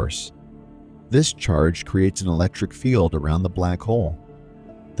 electromagnetic force. This charge creates an electric field around the black hole.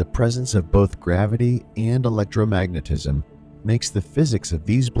 The presence of both gravity and electromagnetism makes the physics of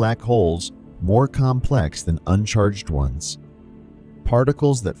these black holes more complex than uncharged ones.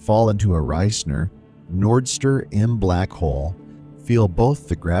 Particles that fall into a 𝐍𝐼𝐶𝐻 black hole feel both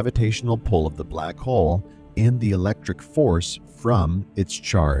the gravitational pull of the black hole and the electric force from its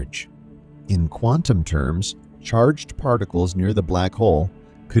charge. In quantum terms, charged particles near the black hole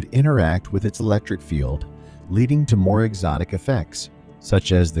could interact with its electric field, leading to more exotic effects,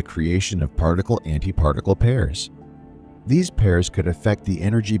 such as the creation of particle-antiparticle pairs. These pairs could affect the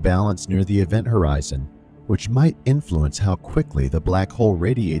energy balance near the event horizon, which might influence how quickly the black hole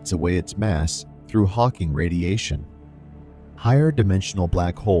radiates away its mass through Hawking radiation. Higher dimensional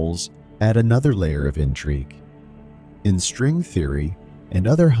black holes add another layer of intrigue. In string theory and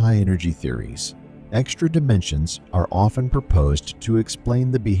other high-energy theories, extra dimensions are often proposed to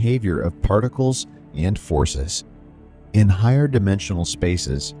explain the behavior of particles and forces. In higher dimensional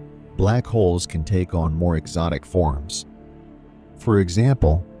spaces, black holes can take on more exotic forms. For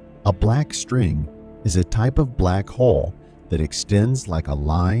example, a black string is a type of black hole that extends like a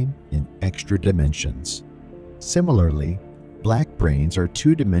line in extra dimensions. Similarly, black brains are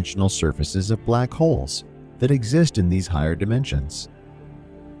two-dimensional surfaces of black holes that exist in these higher dimensions.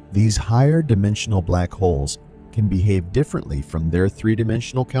 These higher dimensional black holes can behave differently from their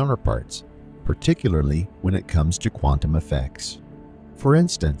three-dimensional counterparts, particularly when it comes to quantum effects. For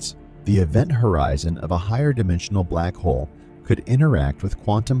instance, the event horizon of a higher dimensional black hole could interact with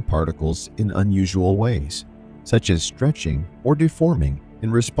quantum particles in unusual ways, such as stretching or deforming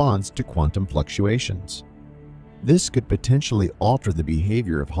in response to quantum fluctuations. This could potentially alter the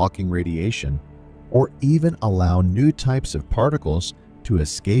behavior of Hawking radiation or even allow new types of particles to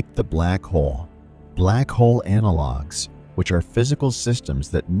escape the black hole. Black hole analogs, which are physical systems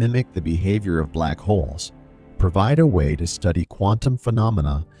that mimic the behavior of black holes, provide a way to study quantum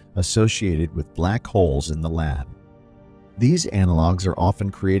phenomena associated with black holes in the lab. These analogs are often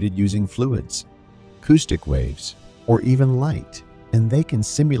created using fluids, acoustic waves, or even light, and they can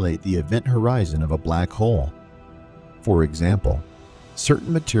simulate the event horizon of a black hole. For example,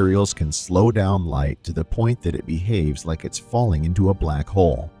 certain materials can slow down light to the point that it behaves like it's falling into a black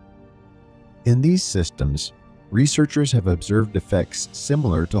hole. In these systems, researchers have observed effects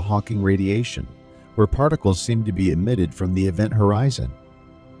similar to Hawking radiation, where particles seem to be emitted from the event horizon.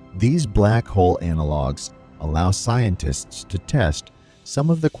 These black hole analogs allow scientists to test some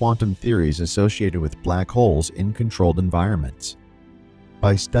of the quantum theories associated with black holes in controlled environments.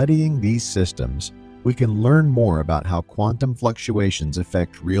 By studying these systems, we can learn more about how quantum fluctuations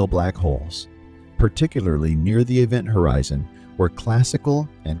affect real black holes, particularly near the event horizon where classical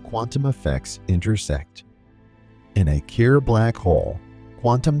and quantum effects intersect. In a Kerr black hole,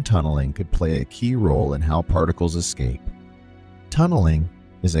 quantum tunneling could play a key role in how particles escape. Tunneling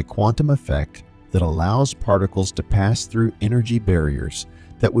is a quantum effect that allows particles to pass through energy barriers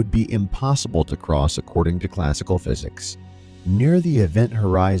that would be impossible to cross according to classical physics. Near the event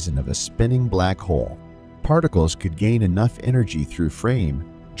horizon of a spinning black hole, particles could gain enough energy through frame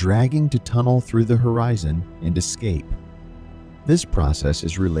dragging to tunnel through the horizon and escape. This process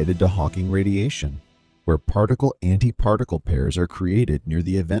is related to Hawking radiation, where particle-antiparticle pairs are created near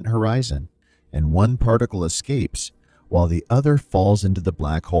the event horizon, and one particle escapes while the other falls into the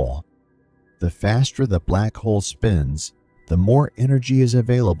black hole. The faster the black hole spins, the more energy is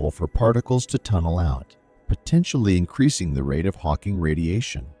available for particles to tunnel out, potentially increasing the rate of Hawking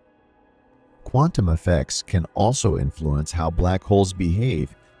radiation. Quantum effects can also influence how black holes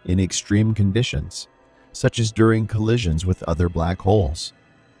behave in extreme conditions, such as during collisions with other black holes.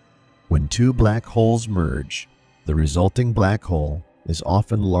 When two black holes merge, the resulting black hole is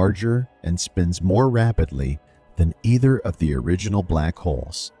often larger and spins more rapidly than either of the original black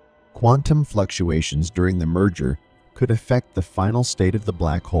holes. Quantum fluctuations during the merger could affect the final state of the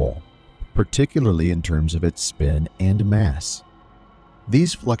black hole, particularly in terms of its spin and mass.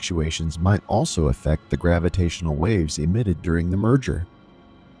 These fluctuations might also affect the gravitational waves emitted during the merger.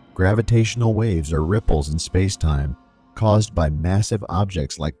 Gravitational waves are ripples in space-time caused by massive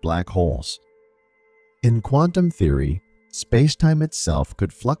objects like black holes. In quantum theory, space-time itself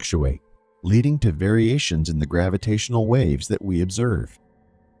could fluctuate, leading to variations in the gravitational waves that we observe.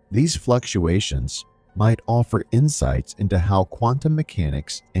 These fluctuations might offer insights into how quantum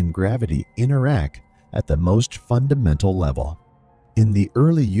mechanics and gravity interact at the most fundamental level. In the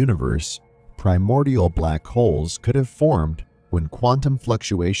early universe, primordial black holes could have formed when quantum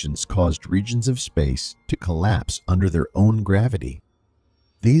fluctuations caused regions of space to collapse under their own gravity.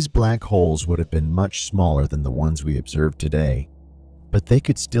 These black holes would have been much smaller than the ones we observe today, but they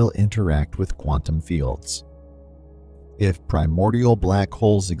could still interact with quantum fields. If primordial black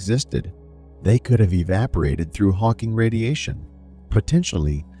holes existed, they could have evaporated through Hawking radiation,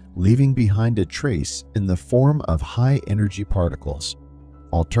 potentially leaving behind a trace in the form of high-energy particles.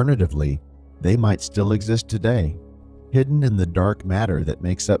 Alternatively, they might still exist today, hidden in the dark matter that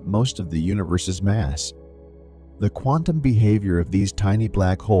makes up most of the universe's mass. The quantum behavior of these tiny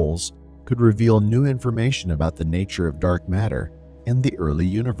black holes could reveal new information about the nature of dark matter and the early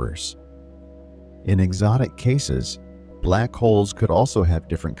universe. In exotic cases, black holes could also have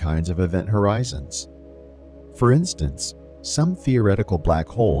different kinds of event horizons. For instance, some theoretical black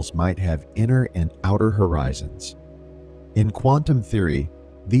holes might have inner and outer horizons. In quantum theory,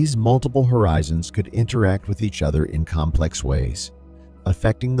 these multiple horizons could interact with each other in complex ways,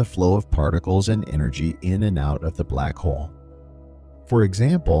 affecting the flow of particles and energy in and out of the black hole. For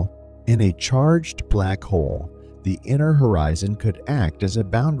example, in a charged black hole, the inner horizon could act as a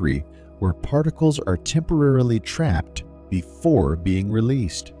boundary where particles are temporarily trapped before being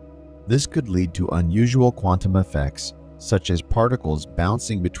released. This could lead to unusual quantum effects, such as particles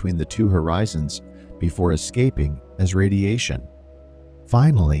bouncing between the two horizons before escaping as radiation.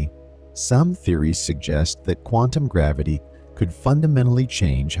 Finally, some theories suggest that quantum gravity could fundamentally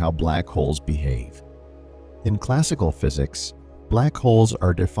change how black holes behave. In classical physics, black holes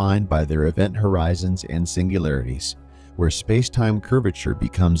are defined by their event horizons and singularities, where space-time curvature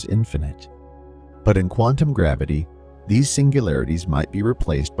becomes infinite. But in quantum gravity, these singularities might be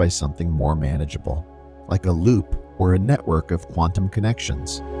replaced by something more manageable, like a loop or a network of quantum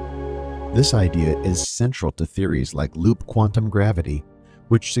connections. This idea is central to theories like loop quantum gravity,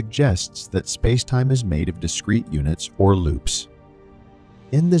 which suggests that space-time is made of discrete units or loops.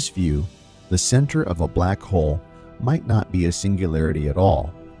 In this view, the center of a black hole might not be a singularity at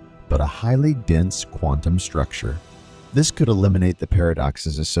all, but a highly dense quantum structure. This could eliminate the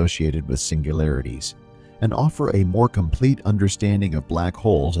paradoxes associated with singularities and offer a more complete understanding of black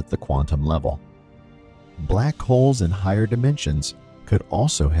holes at the quantum level. Black holes in higher dimensions could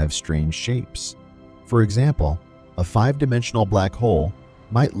also have strange shapes. For example, a 5-dimensional black hole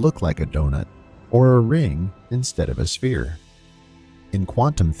might look like a donut or a ring instead of a sphere. In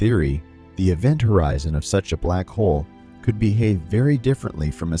quantum theory, the event horizon of such a black hole could behave very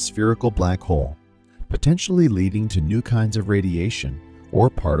differently from a spherical black hole, potentially leading to new kinds of radiation or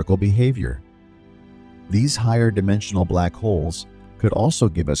particle behavior. These higher dimensional black holes could also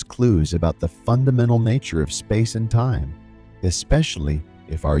give us clues about the fundamental nature of space and time, especially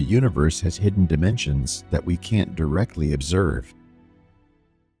if our universe has hidden dimensions that we can't directly observe.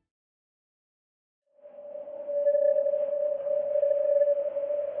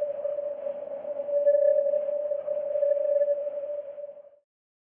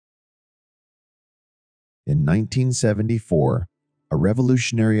 In 1974, a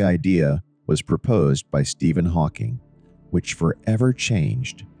revolutionary idea was proposed by Stephen Hawking, which forever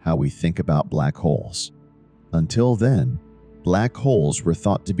changed how we think about black holes. Until then, black holes were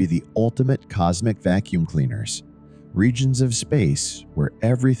thought to be the ultimate cosmic vacuum cleaners, regions of space where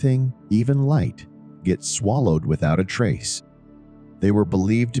everything, even light, gets swallowed without a trace. They were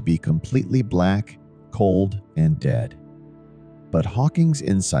believed to be completely black, cold, and dead. But Hawking's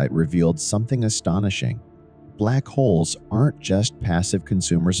insight revealed something astonishing. Black holes aren't just passive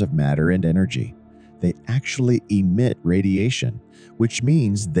consumers of matter and energy. They actually emit radiation, which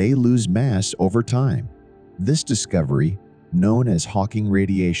means they lose mass over time. This discovery, known as Hawking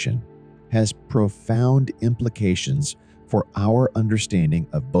radiation, has profound implications for our understanding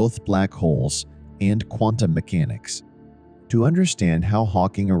of both black holes and quantum mechanics. To understand how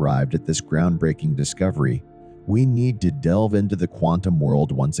Hawking arrived at this groundbreaking discovery, we need to delve into the quantum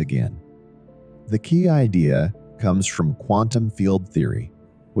world once again. The key idea comes from quantum field theory,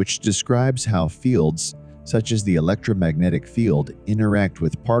 which describes how fields such as the electromagnetic field interact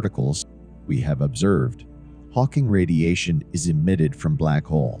with particles we have observed. Hawking radiation is emitted from black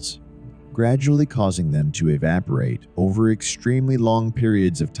holes, gradually causing them to evaporate over extremely long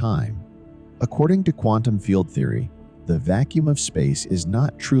periods of time. According to quantum field theory, the vacuum of space is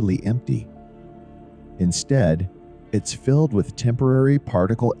not truly empty. Instead, it's filled with temporary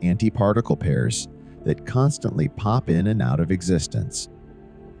particle-antiparticle pairs that constantly pop in and out of existence.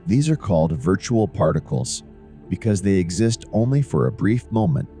 These are called virtual particles because they exist only for a brief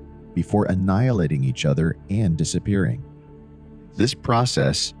moment before annihilating each other and disappearing. This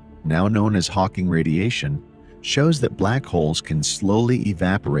process, now known as Hawking radiation, shows that black holes can slowly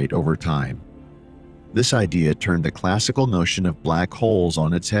evaporate over time. This idea turned the classical notion of black holes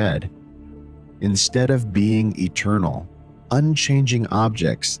on its head. Instead of being eternal, unchanging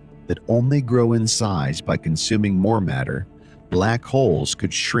objects that only grow in size by consuming more matter, black holes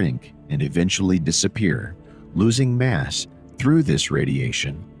could shrink and eventually disappear, losing mass through this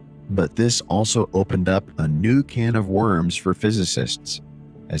radiation. But this also opened up a new can of worms for physicists,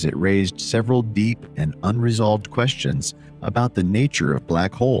 as it raised several deep and unresolved questions about the nature of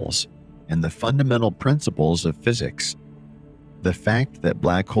black holes and the fundamental principles of physics. The fact that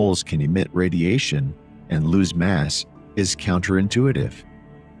black holes can emit radiation and lose mass is counterintuitive.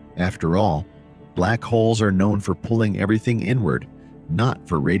 After all, black holes are known for pulling everything inward, not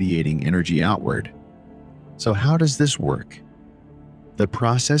for radiating energy outward. So how does this work? The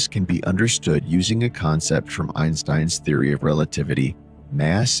process can be understood using a concept from Einstein's theory of relativity.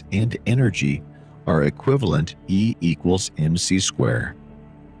 Mass and energy are equivalent E equals mc².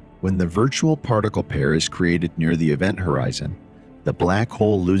 When the virtual particle pair is created near the event horizon, the black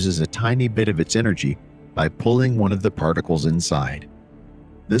hole loses a tiny bit of its energy by pulling one of the particles inside.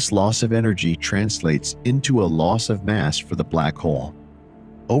 This loss of energy translates into a loss of mass for the black hole.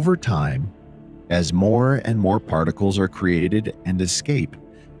 Over time, as more and more particles are created and escape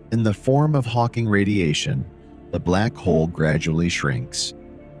in the form of Hawking radiation, the black hole gradually shrinks.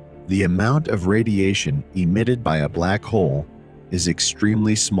 The amount of radiation emitted by a black hole is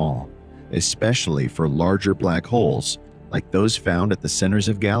extremely small, especially for larger black holes like those found at the centers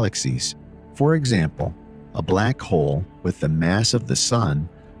of galaxies. For example, a black hole with the mass of the Sun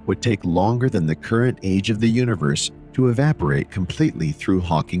would take longer than the current age of the universe to evaporate completely through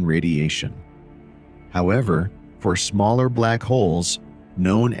Hawking radiation. However, for smaller black holes,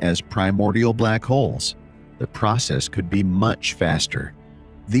 known as primordial black holes, the process could be much faster.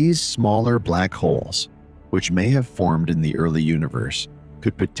 These smaller black holes, which may have formed in the early universe,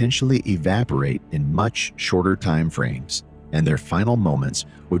 could potentially evaporate in much shorter time frames, and their final moments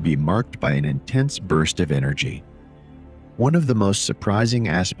would be marked by an intense burst of energy. One of the most surprising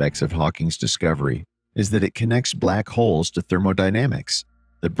aspects of Hawking's discovery is that it connects black holes to thermodynamics,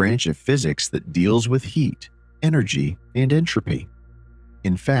 the branch of physics that deals with heat, energy, and entropy.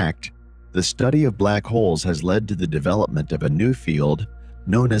 In fact, the study of black holes has led to the development of a new field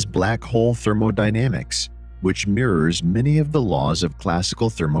known as black hole thermodynamics, which mirrors many of the laws of classical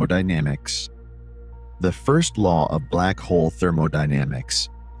thermodynamics. The first law of black hole thermodynamics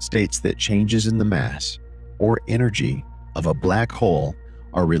states that changes in the mass, or energy, of a black hole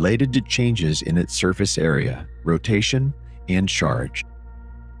are related to changes in its surface area, rotation, and charge.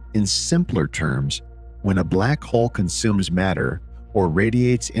 In simpler terms, when a black hole consumes matter or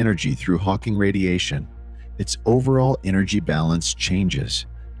radiates energy through Hawking radiation, its overall energy balance changes,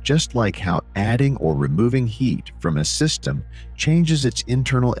 just like how adding or removing heat from a system changes its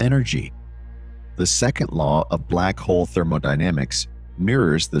internal energy. The second law of black hole thermodynamics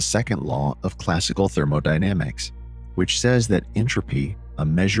mirrors the second law of classical thermodynamics, which says that entropy, a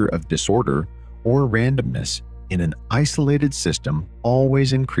measure of disorder or randomness in an isolated system,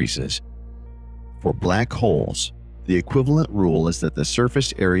 always increases. For black holes, the equivalent rule is that the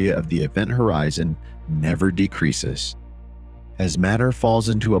surface area of the event horizon never decreases. As matter falls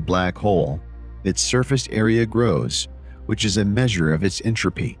into a black hole, its surface area grows, which is a measure of its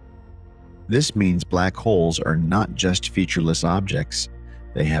entropy. This means black holes are not just featureless objects,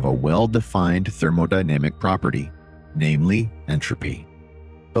 they have a well-defined thermodynamic property, namely entropy.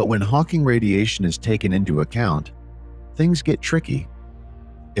 But when Hawking radiation is taken into account, things get tricky.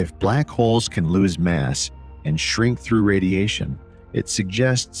 If black holes can lose mass and shrink through radiation, it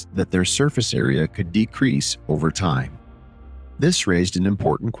suggests that their surface area could decrease over time. This raised an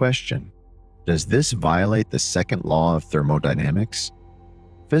important question. Does this violate the second law of thermodynamics?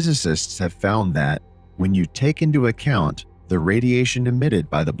 Physicists have found that when you take into account the radiation emitted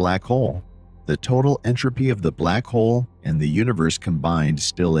by the black hole, the total entropy of the black hole and the universe combined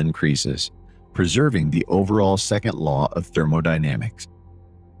still increases, preserving the overall second law of thermodynamics.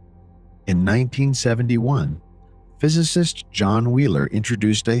 In 1971, physicist John Wheeler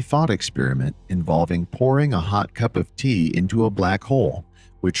introduced a thought experiment involving pouring a hot cup of tea into a black hole,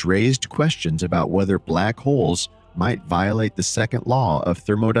 which raised questions about whether black holes might violate the second law of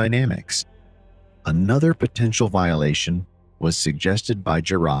thermodynamics. Another potential violation was suggested by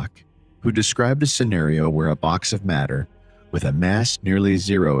Dirac, who described a scenario where a box of matter, with a mass nearly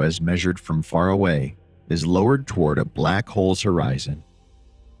zero as measured from far away, is lowered toward a black hole's horizon.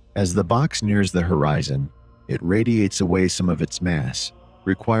 As the box nears the horizon, it radiates away some of its mass,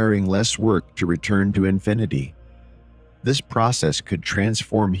 requiring less work to return to infinity. This process could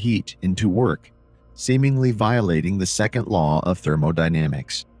transform heat into work, seemingly violating the second law of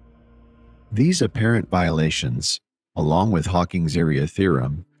thermodynamics. These apparent violations, along with Hawking's area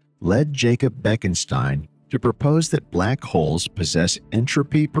theorem, led Jacob Bekenstein to propose that black holes possess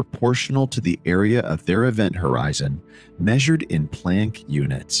entropy proportional to the area of their event horizon, measured in Planck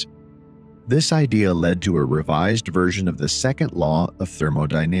units. This idea led to a revised version of the second law of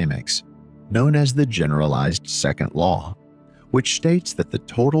thermodynamics, known as the generalized second law, which states that the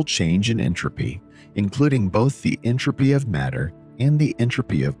total change in entropy, including both the entropy of matter and the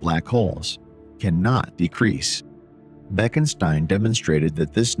entropy of black holes, cannot decrease. Bekenstein demonstrated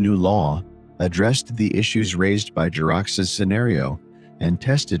that this new law addressed the issues raised by Dirac's scenario and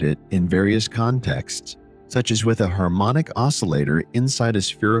tested it in various contexts, such as with a harmonic oscillator inside a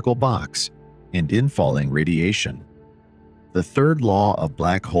spherical box and infalling radiation. The third law of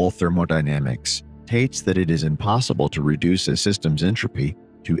black hole thermodynamics states that it is impossible to reduce a system's entropy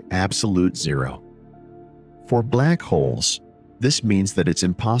to absolute zero. For black holes, this means that it's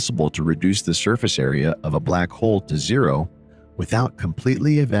impossible to reduce the surface area of a black hole to zero without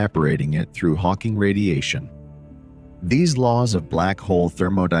completely evaporating it through Hawking radiation. These laws of black hole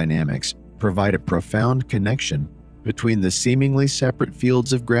thermodynamics provide a profound connection between the seemingly separate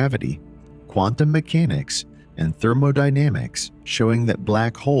fields of gravity, quantum mechanics, and thermodynamics, showing that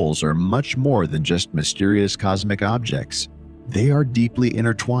black holes are much more than just mysterious cosmic objects. They are deeply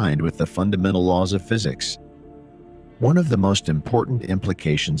intertwined with the fundamental laws of physics. One of the most important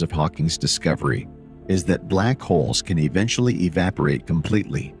implications of Hawking's discovery is that black holes can eventually evaporate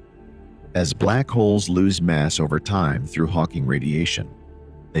completely. As black holes lose mass over time through Hawking radiation,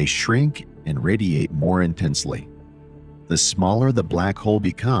 they shrink and radiate more intensely. The smaller the black hole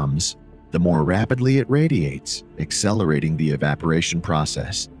becomes, the more rapidly it radiates, accelerating the evaporation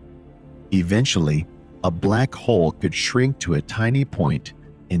process. Eventually, a black hole could shrink to a tiny point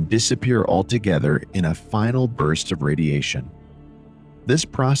and disappear altogether in a final burst of radiation. This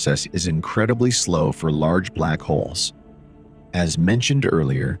process is incredibly slow for large black holes. As mentioned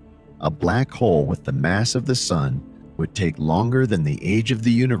earlier, a black hole with the mass of the Sun would take longer than the age of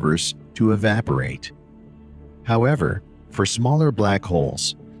the universe to evaporate. However, for smaller black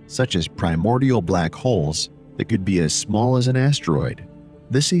holes, such as primordial black holes that could be as small as an asteroid,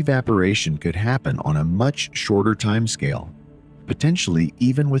 this evaporation could happen on a much shorter timescale, potentially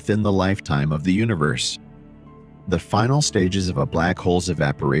even within the lifetime of the universe. The final stages of a black hole's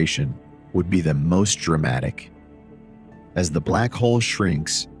evaporation would be the most dramatic. As the black hole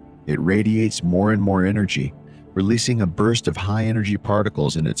shrinks, it radiates more and more energy, releasing a burst of high-energy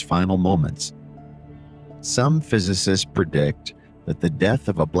particles in its final moments. Some physicists predict that the death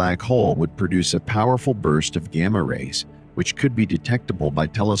of a black hole would produce a powerful burst of gamma rays, which could be detectable by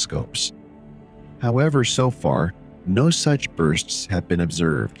telescopes. However, so far, no such bursts have been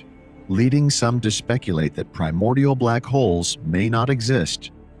observed, leading some to speculate that primordial black holes may not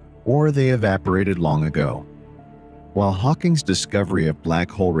exist, or they evaporated long ago. While Hawking's discovery of black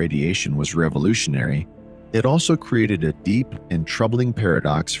hole radiation was revolutionary, it also created a deep and troubling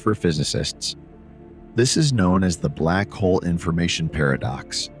paradox for physicists. This is known as the black hole information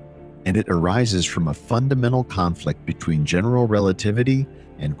paradox, and it arises from a fundamental conflict between general relativity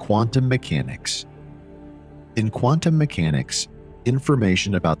and quantum mechanics. In quantum mechanics,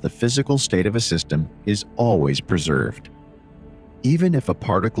 information about the physical state of a system is always preserved. Even if a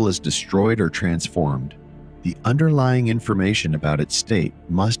particle is destroyed or transformed, the underlying information about its state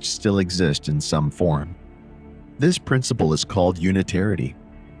must still exist in some form. This principle is called unitarity,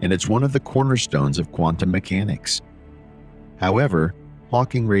 and it's one of the cornerstones of quantum mechanics. However,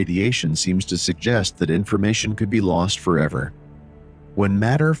 Hawking radiation seems to suggest that information could be lost forever. When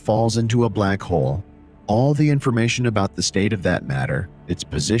matter falls into a black hole, all the information about the state of that matter, its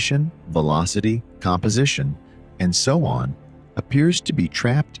position, velocity, composition, and so on, appears to be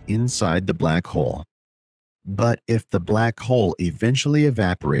trapped inside the black hole. But if the black hole eventually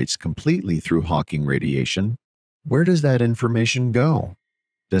evaporates completely through Hawking radiation, where does that information go?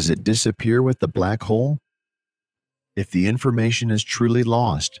 Does it disappear with the black hole? If the information is truly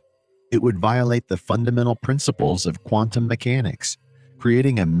lost, it would violate the fundamental principles of quantum mechanics,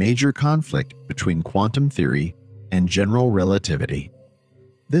 creating a major conflict between quantum theory and general relativity.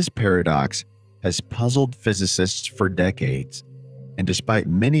 This paradox has puzzled physicists for decades, and despite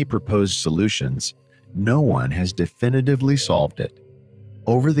many proposed solutions, no one has definitively solved it.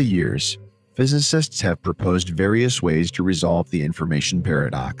 Over the years, physicists have proposed various ways to resolve the information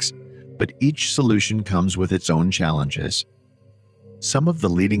paradox, but each solution comes with its own challenges. Some of the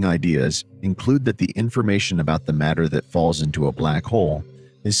leading ideas include that the information about the matter that falls into a black hole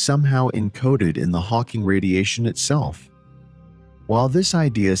is somehow encoded in the Hawking radiation itself. While this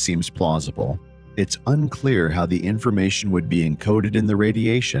idea seems plausible, it's unclear how the information would be encoded in the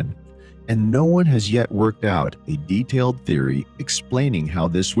radiation, and no one has yet worked out a detailed theory explaining how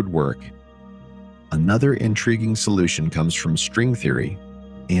this would work. Another intriguing solution comes from string theory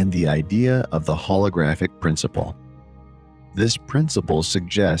and the idea of the holographic principle. This principle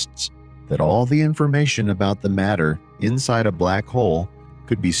suggests that all the information about the matter inside a black hole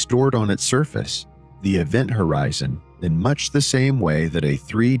could be stored on its surface, the event horizon, in much the same way that a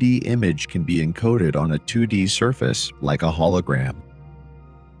 3D image can be encoded on a 2D surface like a hologram.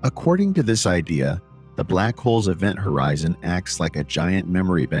 According to this idea, the black hole's event horizon acts like a giant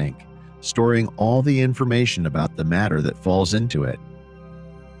memory bank, storing all the information about the matter that falls into it.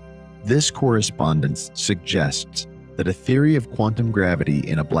 This correspondence suggests that a theory of quantum gravity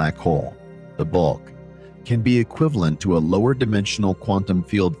in a black hole, the bulk, can be equivalent to a lower dimensional quantum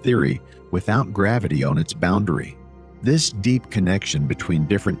field theory without gravity on its boundary. This deep connection between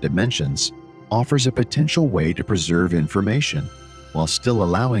different dimensions offers a potential way to preserve information while still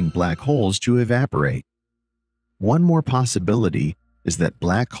allowing black holes to evaporate. One more possibility is that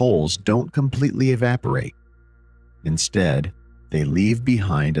black holes don't completely evaporate. Instead, they leave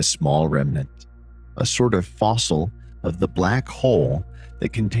behind a small remnant, a sort of fossil of the black hole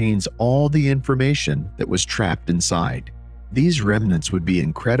that contains all the information that was trapped inside. These remnants would be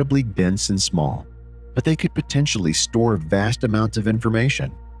incredibly dense and small, but they could potentially store vast amounts of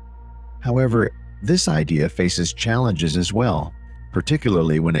information. However, this idea faces challenges as well,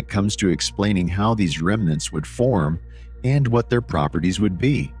 particularly when it comes to explaining how these remnants would form and what their properties would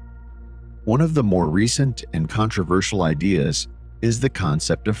be. One of the more recent and controversial ideas is the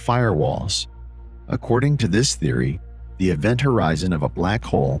concept of firewalls. According to this theory, the event horizon of a black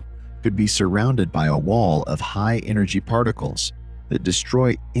hole could be surrounded by a wall of high-energy particles that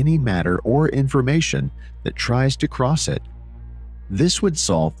destroy any matter or information that tries to cross it. This would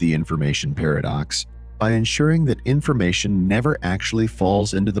solve the information paradox by ensuring that information never actually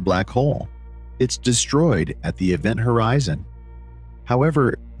falls into the black hole. It's destroyed at the event horizon.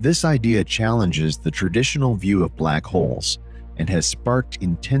 However, this idea challenges the traditional view of black holes and has sparked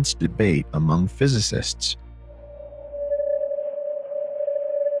intense debate among physicists.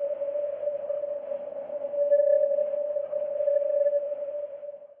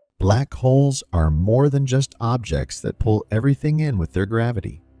 Black holes are more than just objects that pull everything in with their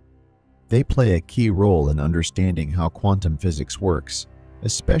gravity. They play a key role in understanding how quantum physics works,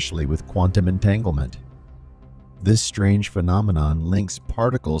 especially with quantum entanglement. This strange phenomenon links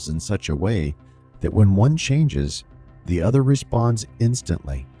particles in such a way that when one changes, the other responds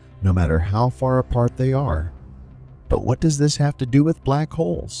instantly, no matter how far apart they are. But what does this have to do with black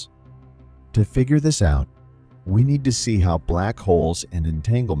holes? To figure this out, we need to see how black holes and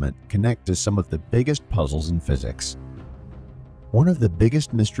entanglement connect to some of the biggest puzzles in physics. One of the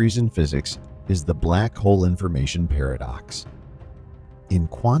biggest mysteries in physics is the black hole information paradox. In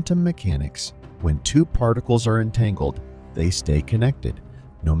quantum mechanics, when two particles are entangled, they stay connected,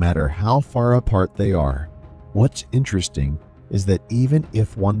 no matter how far apart they are. What's interesting is that even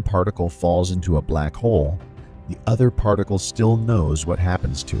if one particle falls into a black hole, the other particle still knows what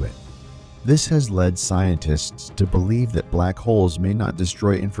happens to it. This has led scientists to believe that black holes may not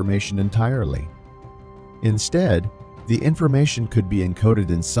destroy information entirely. Instead, the information could be encoded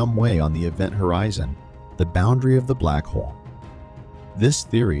in some way on the event horizon, the boundary of the black hole. This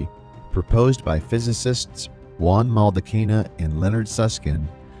theory, proposed by physicists 𝐌𝐚𝐣𝐨𝐫 and Leonard Susskind,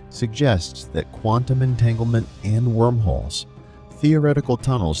 suggests that quantum entanglement and wormholes, theoretical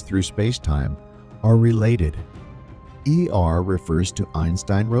tunnels through spacetime, are related. ER refers to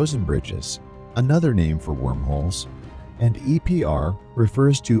Einstein-Rosen bridges, another name for wormholes, and EPR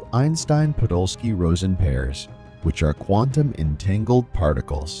refers to Einstein-Podolsky-Rosen pairs, which are quantum entangled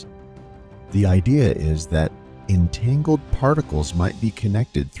particles. The idea is that entangled particles might be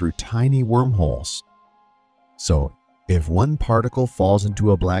connected through tiny wormholes. So, if one particle falls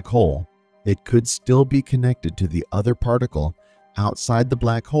into a black hole, it could still be connected to the other particle outside the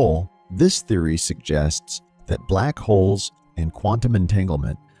black hole. This theory suggests that black holes and quantum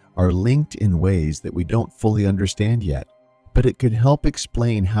entanglement are linked in ways that we don't fully understand yet, but it could help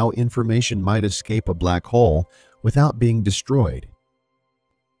explain how information might escape a black hole without being destroyed.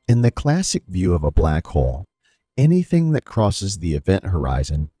 In the classic view of a black hole, anything that crosses the event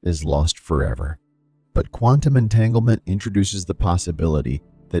horizon is lost forever. But quantum entanglement introduces the possibility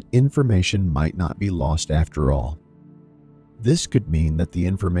that information might not be lost after all. This could mean that the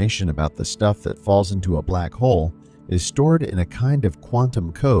information about the stuff that falls into a black hole is stored in a kind of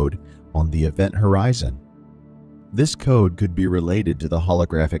quantum code on the event horizon. This code could be related to the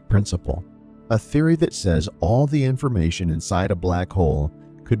holographic principle, a theory that says all the information inside a black hole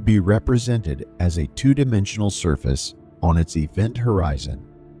could be represented as a two-dimensional surface on its event horizon.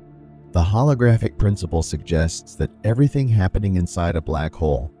 The holographic principle suggests that everything happening inside a black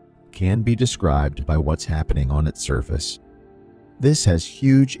hole can be described by what's happening on its surface. This has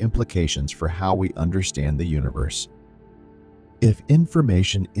huge implications for how we understand the universe. If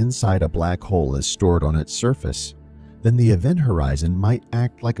information inside a black hole is stored on its surface, then the event horizon might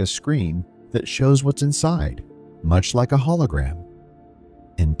act like a screen that shows what's inside, much like a hologram.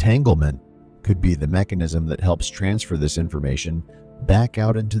 Entanglement could be the mechanism that helps transfer this information back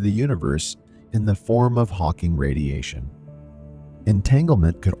out into the universe in the form of Hawking radiation.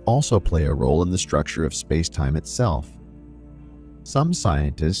 Entanglement could also play a role in the structure of space-time itself. Some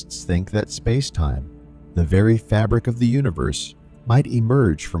scientists think that space-time, the very fabric of the universe, might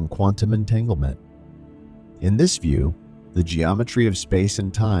emerge from quantum entanglement. In this view, the geometry of space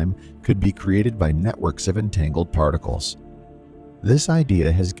and time could be created by networks of entangled particles. This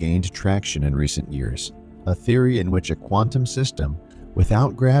idea has gained traction in recent years, a theory in which a quantum system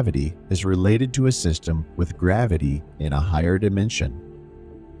without gravity is related to a system with gravity in a higher dimension.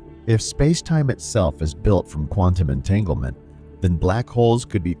 If space-time itself is built from quantum entanglement, then black holes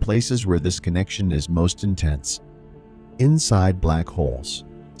could be places where this connection is most intense. Inside black holes,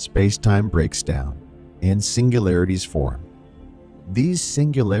 space-time breaks down and singularities form. These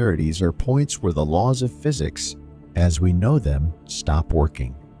singularities are points where the laws of physics, as we know them, stop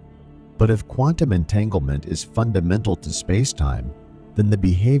working. But if quantum entanglement is fundamental to space-time, then the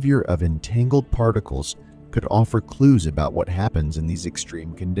behavior of entangled particles could offer clues about what happens in these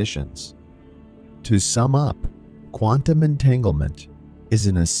extreme conditions. To sum up, quantum entanglement is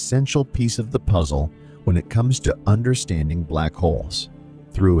an essential piece of the puzzle when it comes to understanding black holes.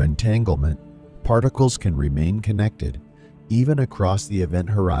 Through entanglement, particles can remain connected, even across the event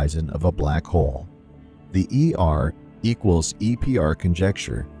horizon of a black hole. The ER equals EPR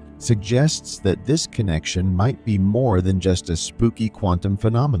conjecture suggests that this connection might be more than just a spooky quantum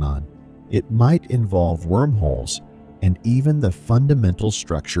phenomenon. It might involve wormholes and even the fundamental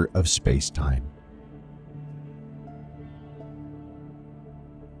structure of space-time.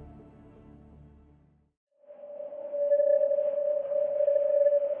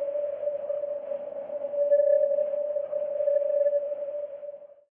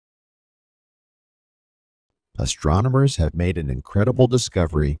 Astronomers have made an incredible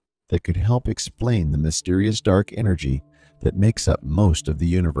discovery that could help explain the mysterious dark energy that makes up most of the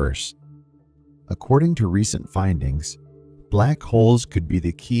universe. According to recent findings, Black holes could be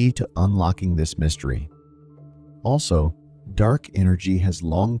the key to unlocking this mystery. Also, dark energy has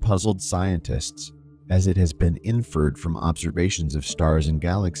long puzzled scientists, as it has been inferred from observations of stars and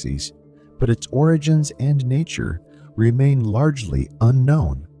galaxies, but its origins and nature remain largely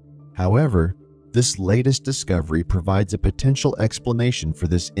unknown. However, this latest discovery provides a potential explanation for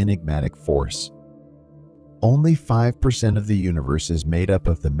this enigmatic force. Only 5% of the universe is made up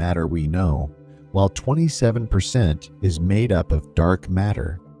of the matter we know, while 27% is made up of dark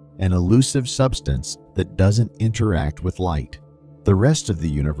matter, an elusive substance that doesn't interact with light. The rest of the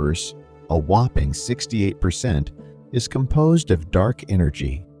universe, a whopping 68%, is composed of dark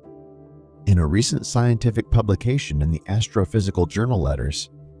energy. In a recent scientific publication in the Astrophysical Journal Letters,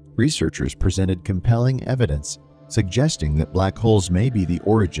 researchers presented compelling evidence suggesting that black holes may be the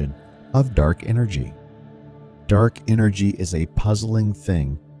origin of dark energy. Dark energy is a puzzling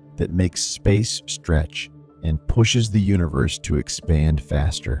thing that makes space stretch and pushes the universe to expand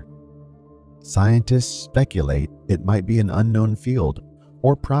faster. Scientists speculate it might be an unknown field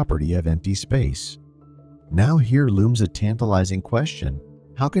or property of empty space. Now here looms a tantalizing question: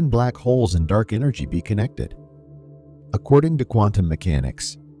 how can black holes and dark energy be connected? According to quantum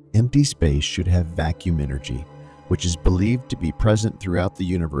mechanics, empty space should have vacuum energy, which is believed to be present throughout the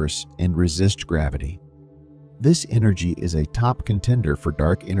universe and resist gravity. This energy is a top contender for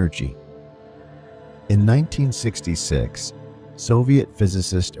dark energy. In 1966, Soviet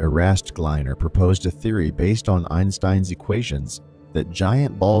physicist 𝐪𝐼𝐴 proposed a theory based on Einstein's equations that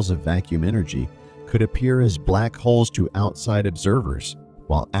giant balls of vacuum energy could appear as black holes to outside observers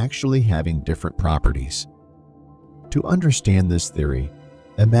while actually having different properties. To understand this theory,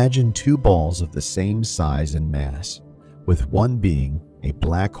 imagine two balls of the same size and mass, with one being a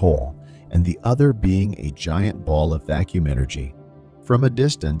black hole and the other being a giant ball of vacuum energy. From a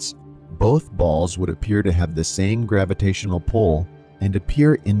distance, both balls would appear to have the same gravitational pull and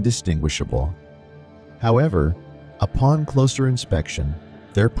appear indistinguishable. However, upon closer inspection,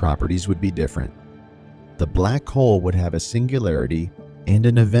 their properties would be different. The black hole would have a singularity and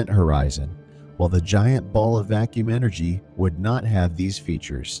an event horizon, while the giant ball of vacuum energy would not have these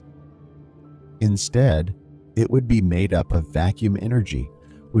features. Instead, it would be made up of vacuum energy,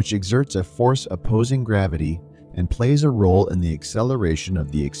 which exerts a force opposing gravity and plays a role in the acceleration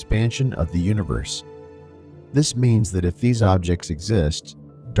of the expansion of the universe. This means that if these objects exist,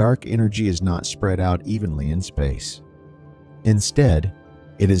 dark energy is not spread out evenly in space. Instead,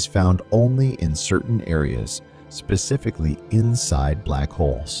 it is found only in certain areas, specifically inside black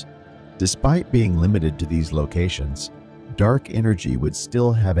holes. Despite being limited to these locations, dark energy would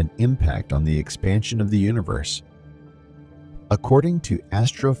still have an impact on the expansion of the universe. According to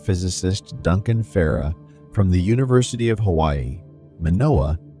astrophysicist Duncan Farah from the University of Hawaii,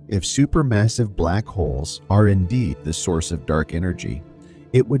 Manoa, if supermassive black holes are indeed the source of dark energy,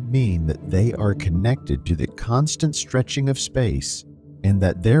 it would mean that they are connected to the constant stretching of space and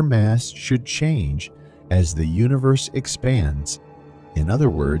that their mass should change as the universe expands. In other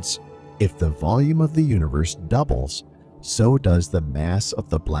words, if the volume of the universe doubles, so does the mass of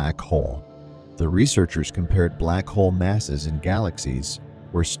the black hole. The researchers compared black hole masses in galaxies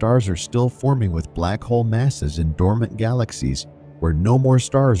where stars are still forming with black hole masses in dormant galaxies where no more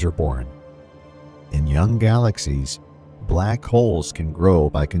stars are born. In young galaxies, black holes can grow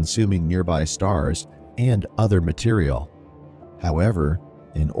by consuming nearby stars and other material. However,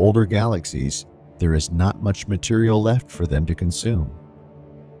 in older galaxies, there is not much material left for them to consume.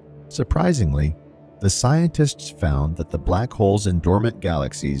 Surprisingly, the scientists found that the black holes in dormant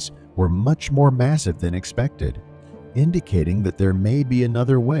galaxies were much more massive than expected, indicating that there may be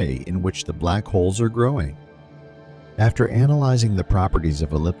another way in which the black holes are growing. After analyzing the properties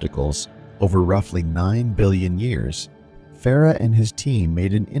of ellipticals over roughly 9 billion years, Farah and his team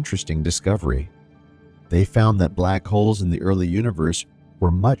made an interesting discovery. They found that black holes in the early universe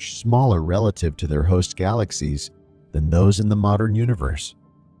were much smaller relative to their host galaxies than those in the modern universe.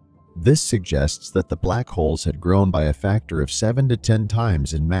 This suggests that the black holes had grown by a factor of 7 to 10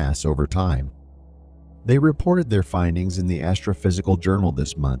 times in mass over time. They reported their findings in the Astrophysical Journal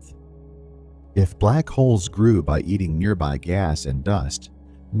this month. If black holes grew by eating nearby gas and dust,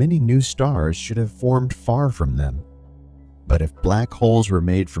 many new stars should have formed far from them. But if black holes were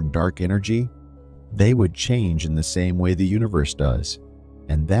made from dark energy, they would change in the same way the universe does.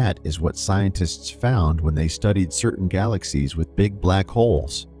 And that is what scientists found when they studied certain galaxies with big black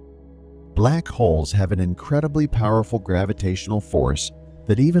holes. Black holes have an incredibly powerful gravitational force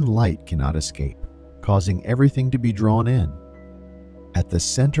that even light cannot escape, causing everything to be drawn in. At the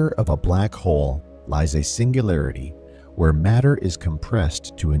center of a black hole lies a singularity where matter is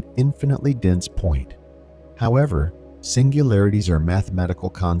compressed to an infinitely dense point. However, Singularities are mathematical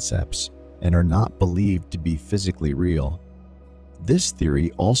concepts and are not believed to be physically real. This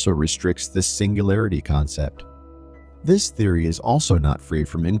theory also restricts the singularity concept. This theory is also not free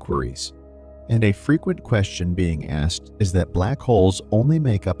from inquiries, and a frequent question being asked is that black holes only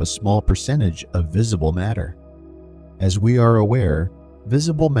make up a small percentage of visible matter. As we are aware,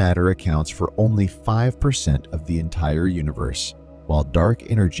 visible matter accounts for only 5% of the entire universe, while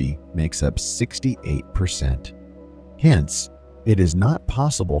dark energy makes up 68%. Hence, it is not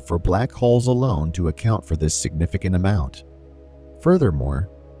possible for black holes alone to account for this significant amount.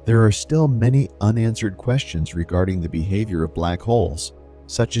 Furthermore, there are still many unanswered questions regarding the behavior of black holes,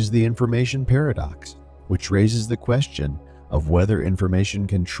 such as the information paradox, which raises the question of whether information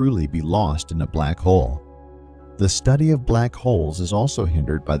can truly be lost in a black hole. The study of black holes is also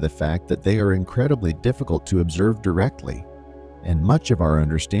hindered by the fact that they are incredibly difficult to observe directly, and much of our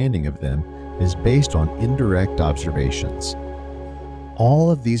understanding of them is based on indirect observations. All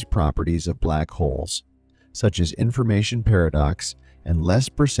of these properties of black holes, such as information paradox and less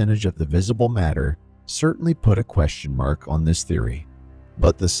percentage of the visible matter, certainly put a question mark on this theory.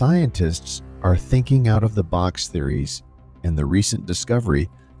 But the scientists are thinking out of the box theories, and the recent discovery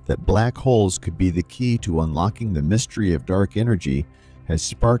that black holes could be the key to unlocking the mystery of dark energy has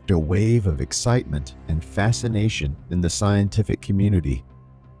sparked a wave of excitement and fascination in the scientific community.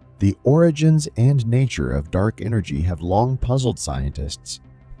 The origins and nature of dark energy have long puzzled scientists,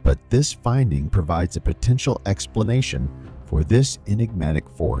 but this finding provides a potential explanation for this enigmatic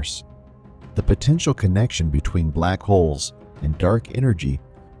force. The potential connection between black holes and dark energy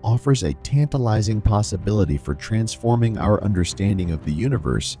offers a tantalizing possibility for transforming our understanding of the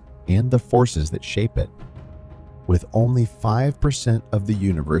universe and the forces that shape it. With only 5% of the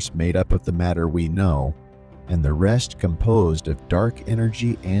universe made up of the matter we know, and the rest composed of dark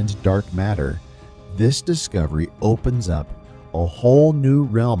energy and dark matter, this discovery opens up a whole new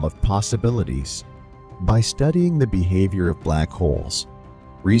realm of possibilities. By studying the behavior of black holes,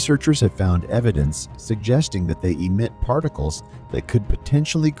 researchers have found evidence suggesting that they emit particles that could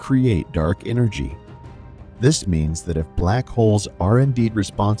potentially create dark energy. This means that if black holes are indeed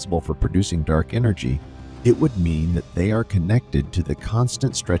responsible for producing dark energy, it would mean that they are connected to the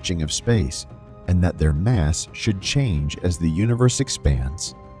constant stretching of space, and that their mass should change as the universe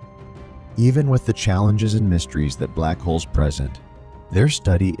expands. Even with the challenges and mysteries that black holes present, their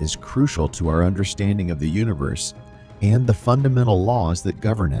study is crucial to our understanding of the universe and the fundamental laws that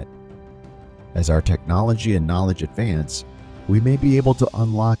govern it. As our technology and knowledge advance, we may be able to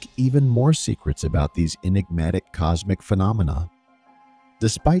unlock even more secrets about these enigmatic cosmic phenomena.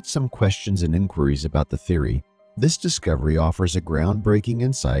 Despite some questions and inquiries about the theory, this discovery offers a groundbreaking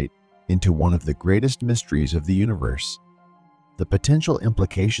insight into one of the greatest mysteries of the universe. The potential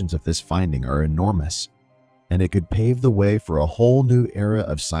implications of this finding are enormous, and it could pave the way for a whole new era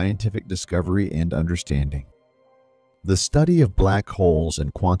of scientific discovery and understanding. The study of black holes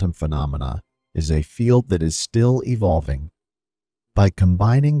and quantum phenomena is a field that is still evolving. By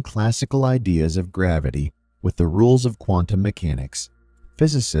combining classical ideas of gravity with the rules of quantum mechanics,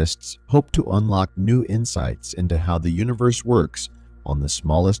 physicists hope to unlock new insights into how the universe works on the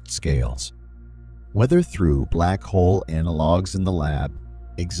smallest scales. Whether through black hole analogs in the lab,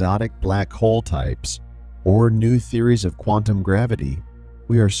 exotic black hole types, or new theories of quantum gravity,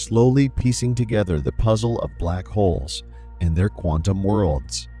 we are slowly piecing together the puzzle of black holes and their quantum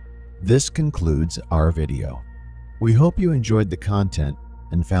worlds. This concludes our video. We hope you enjoyed the content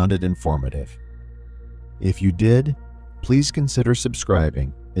and found it informative. If you did, please consider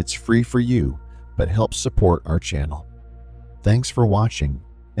subscribing. It's free for you, but helps support our channel. Thanks for watching,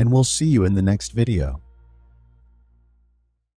 and we'll see you in the next video.